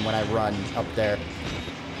schwacked again when I run up there.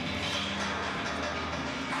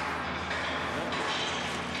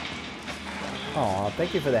 Aw,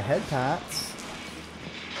 thank you for the head pats.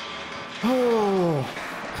 Oh,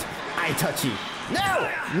 I touchy. No!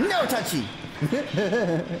 No touchy!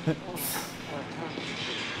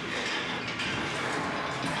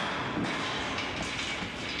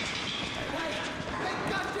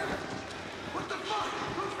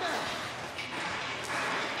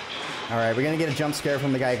 Alright, we're gonna get a jump scare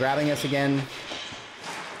from the guy grabbing us again.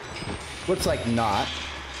 Looks like not.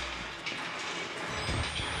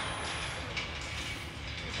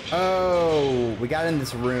 Oh, we got in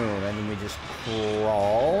this room and then we just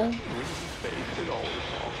crawl.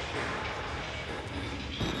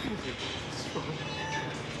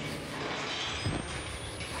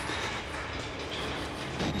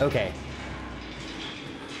 Okay.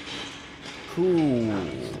 Cool.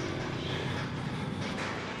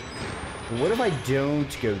 What if I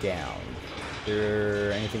don't go down? Is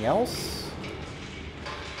there anything else?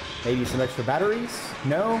 Maybe some extra batteries?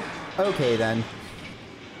 No? Okay then.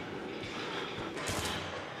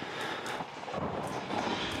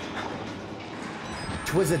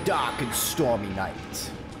 'Twas a dark and stormy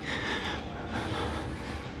night.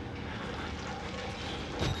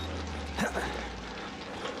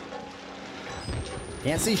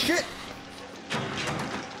 Can't see shit.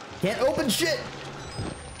 Can't open shit.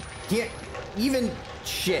 Can't even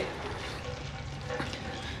shit.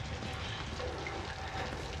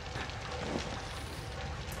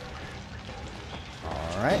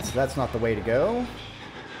 Alright, so that's not the way to go.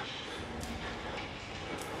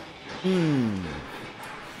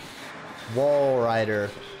 Wall rider.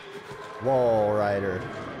 Wall rider.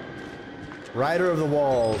 Rider of the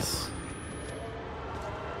walls.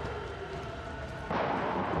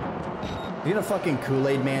 You gonna fucking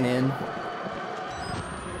Kool-Aid man in?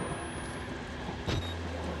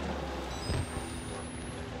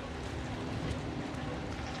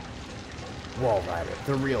 Wall rider,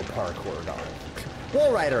 the real parkour dog.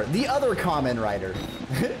 Wall rider, the other common rider.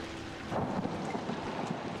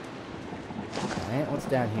 Alright, what's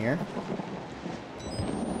down here?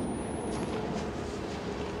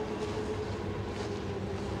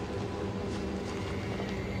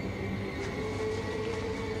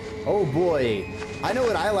 Oh boy. I know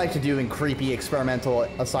what I like to do in creepy experimental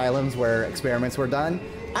asylums where experiments were done.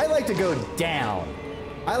 I like to go down.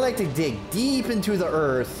 I like to dig deep into the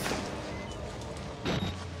earth.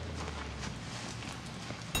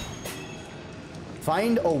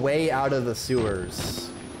 Find a way out of the sewers.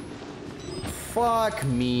 Fuck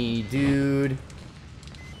me, dude.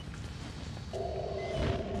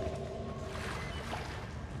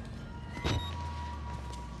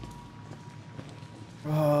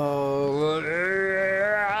 Oh.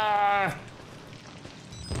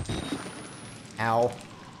 Ow.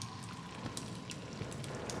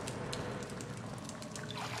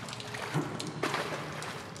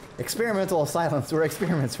 Experimental asylums where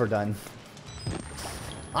experiments were done.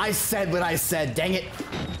 I said what I said, dang it.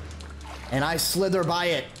 And I slither by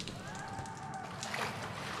it.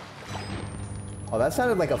 Oh, that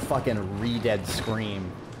sounded like a fucking re-dead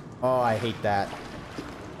scream. Oh, I hate that.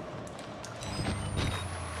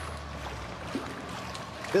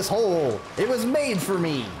 This hole, it was made for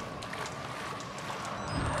me.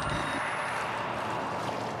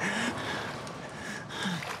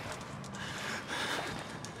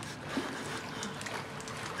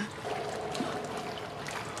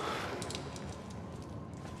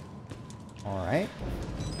 Alright.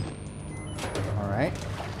 Alright.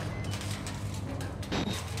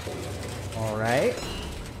 Alright.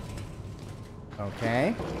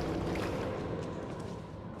 Okay.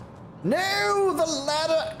 No! The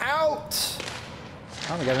ladder out!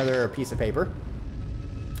 Oh, we got another piece of paper.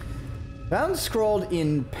 Found scrawled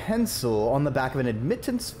in pencil on the back of an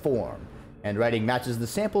admittance form, and writing matches the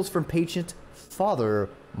samples from patient Father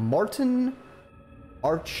Martin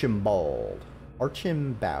Archibald.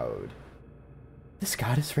 This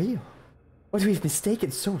God is real. What we've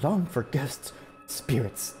mistaken so long for ghosts,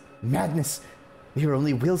 spirits, madness. We were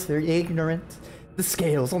only willfully ignorant. The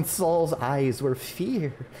scales on Saul's eyes were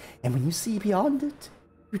fear, and when you see beyond it,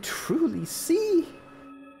 you truly see.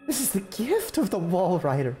 This is the gift of the Wall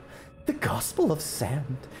Rider, the gospel of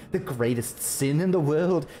sand. The greatest sin in the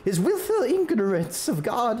world is willful ignorance of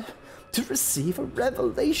God. To receive a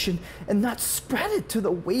revelation and not spread it to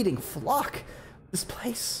the waiting flock. This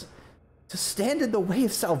place, to stand in the way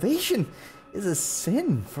of salvation, is a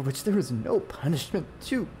sin for which there is no punishment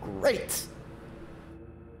too great.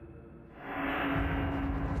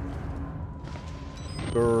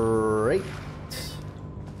 Great.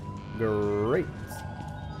 Great.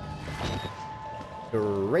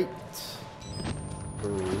 Great.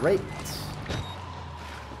 Great.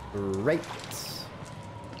 Great.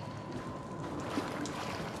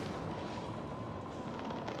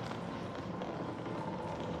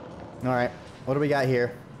 Alright, what do we got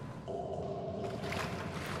here?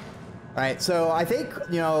 Alright, so I think,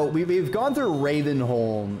 you know, we've gone through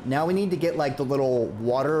Ravenholm. Now we need to get, like, the little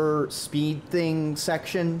water speed thing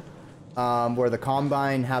section, where the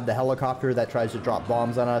Combine have the helicopter that tries to drop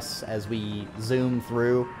bombs on us as we zoom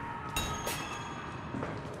through.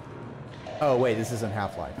 Oh, wait, this isn't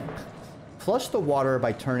Half-Life. Flush the water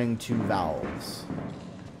by turning 2 valves.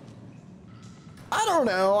 I don't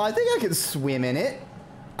know, I think I can swim in it.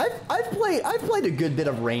 I've played a good bit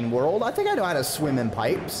of Rain World. I think I know how to swim in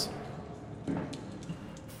pipes.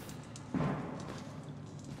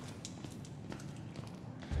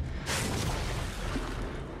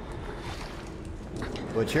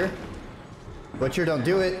 Butcher? Butcher, don't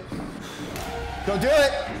do it. Don't do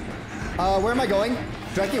it! Where am I going?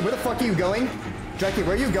 Dreki, where the fuck are you going? Dreki,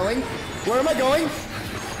 where are you going? Where am I going?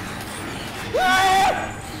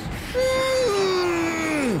 Ah!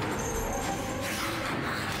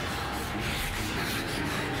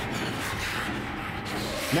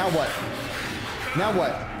 Now what? Now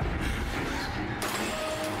what?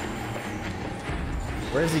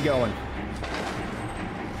 Where is he going?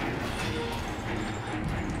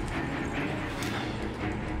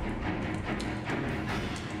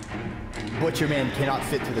 Butcher Man cannot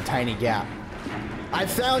fit through the tiny gap. I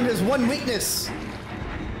found his one weakness!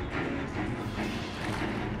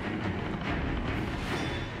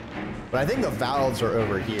 But I think the valves are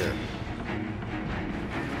over here.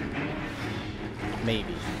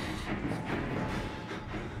 Maybe.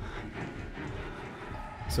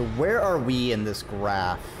 So where are we in this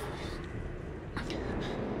graph?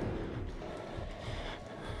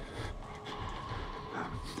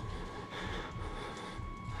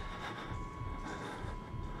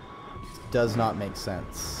 Does not make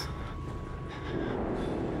sense.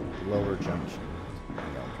 Lower junction.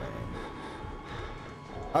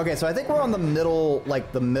 Okay, so I think we're on the middle,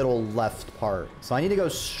 like the middle left part. So I need to go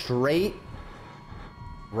straight,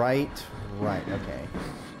 right, okay.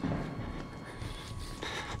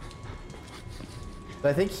 So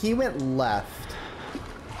I think he went left.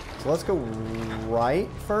 So let's go right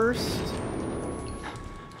first.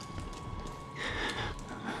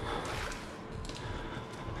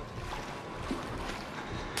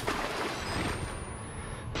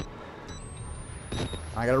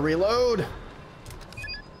 I gotta reload.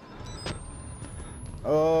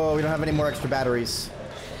 Oh, we don't have any more extra batteries.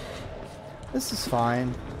 This is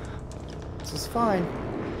fine. This is fine.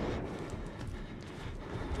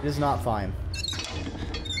 It is not fine.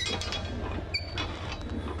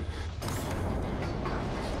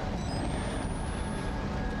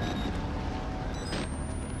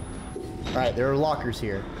 Alright, there are lockers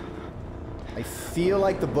here. I feel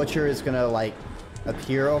like the butcher is gonna, like,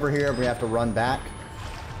 appear over here and we have to run back.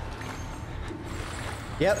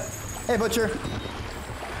 Yep. Hey, butcher.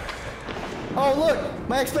 Oh, look!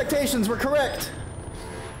 My expectations were correct!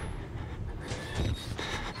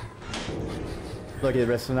 Look at the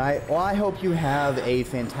rest of the night. Well, I hope you have a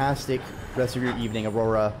fantastic rest of your evening,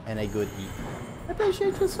 Aurora, and a good eat. I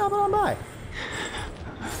appreciate you stopping on by.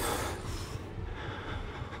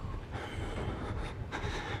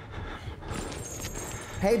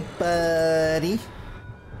 Hey, buddy.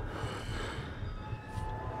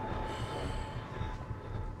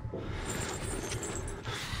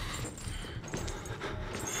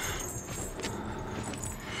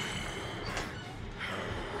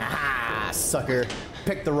 Aha, sucker.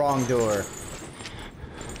 Picked the wrong door.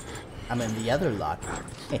 I'm in the other locker.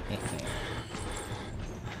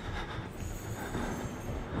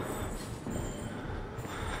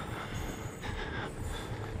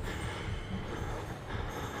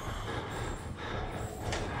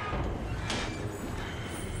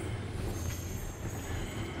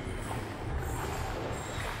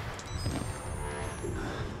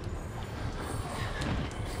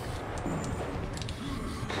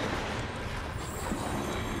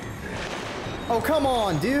 Oh, come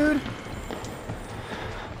on, dude.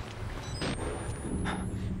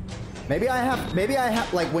 Maybe I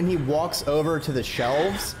have, like, when he walks over to the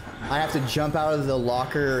shelves, I have to jump out of the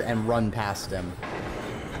locker and run past him.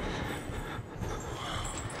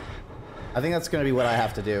 I think that's gonna be what I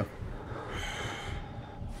have to do.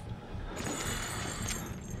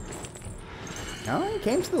 No, he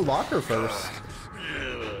came to the locker first.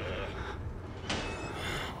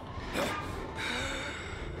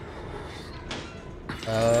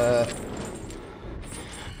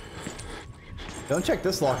 Don't check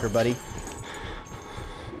this locker, buddy.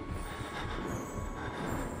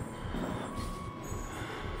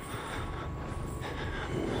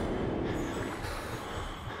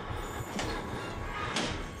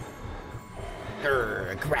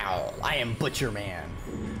 Growl. I am Butcher Man.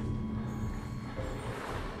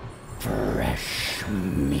 Fresh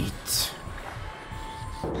meat.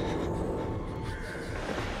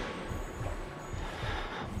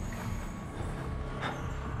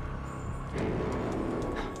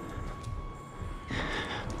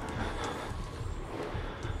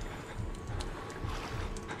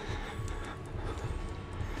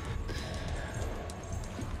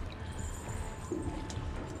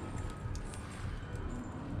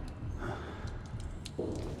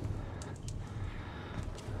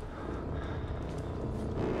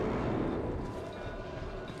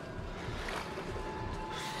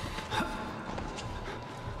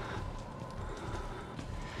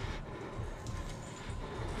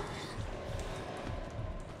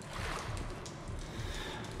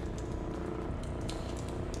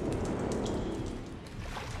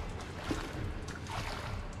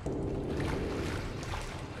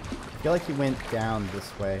 I feel like he went down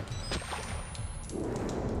this way.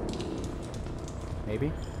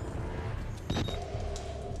 Maybe?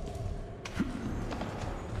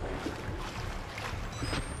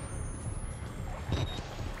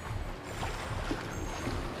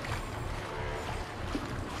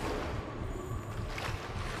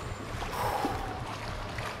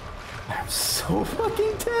 I'm so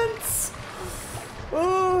fucking tense!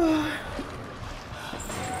 Oh.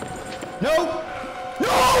 No!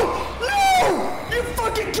 No! No! You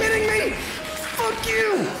fucking kidding me? Fuck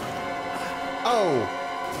you! Oh.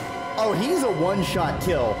 Oh, he's a one-shot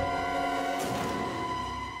kill.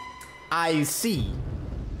 I see.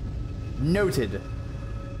 Noted.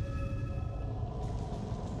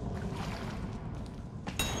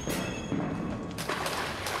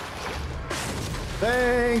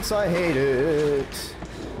 Thanks, I hate it.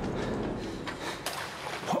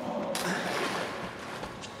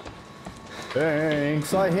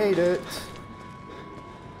 Thanks, I hate it.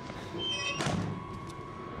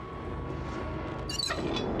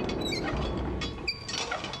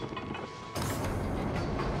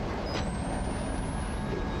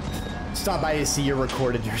 Stop by to see you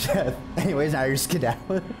recorded your death. Anyways, now you're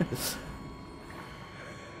skedaddling.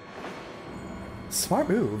 Smart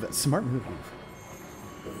move. Smart move.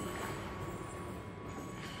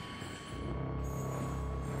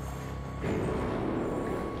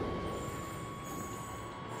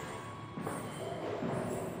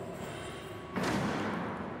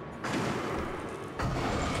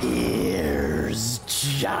 Here's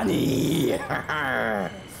Johnny.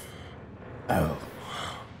 Oh.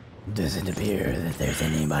 Doesn't appear that there's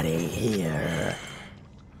anybody here.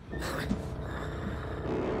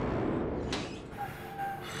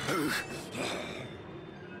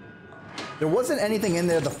 There wasn't anything in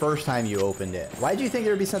there the first time you opened it. Why did you think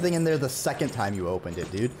there'd be something in there the second time you opened it,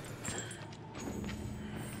 dude?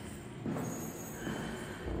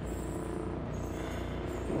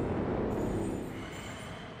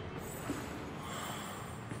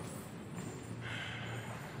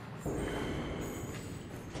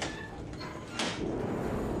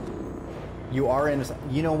 You are in.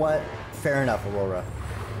 You know what? Fair enough, Aurora.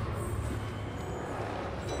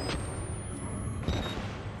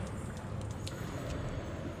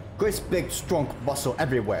 Great big strong muscle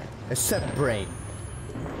everywhere, except brain.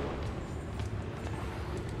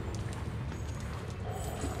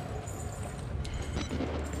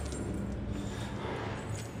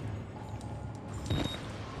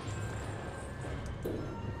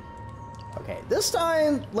 Okay, this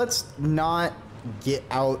time let's not get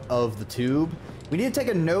out of the tube. We need to take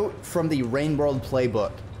a note from the Rain World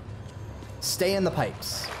playbook. Stay in the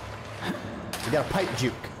pipes. We got a pipe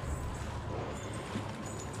juke.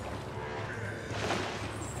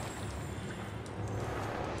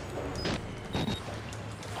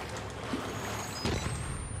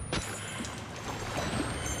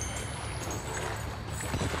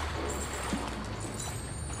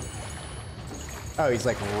 Oh, he's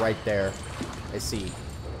like right there. I see.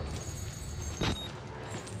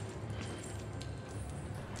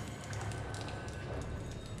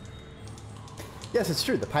 Yes, it's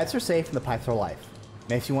true. The pipes are safe and the pipes are life.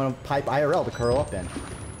 Makes you want to pipe IRL to curl up in.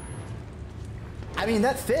 I mean,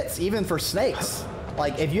 that fits even for snakes.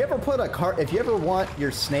 Like, if you ever want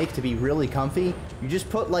your snake to be really comfy, you just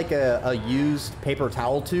put like a used paper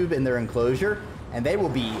towel tube in their enclosure, and they will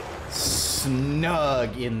be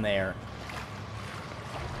snug in there.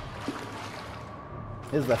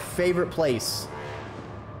 This is the favorite place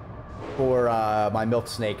for my milk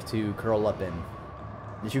snake to curl up in.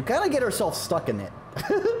 And she kind of get herself stuck in it.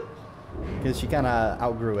 Because she kind of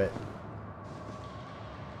outgrew it.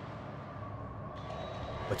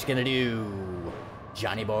 What you gonna do,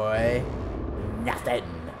 Johnny boy? Nothing.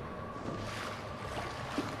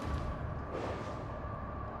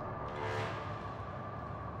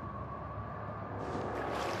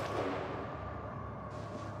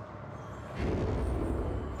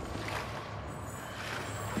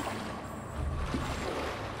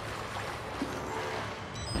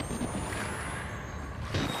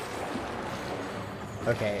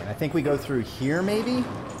 Okay, and I think we go through here, maybe?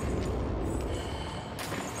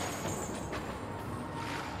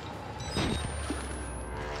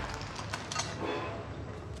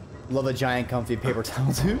 Love a giant comfy paper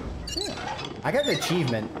towel tube. Yeah. I got an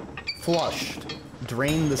achievement. Flushed.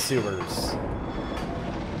 Drain the sewers.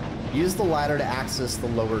 Use the ladder to access the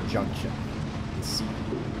lower junction. Let's see.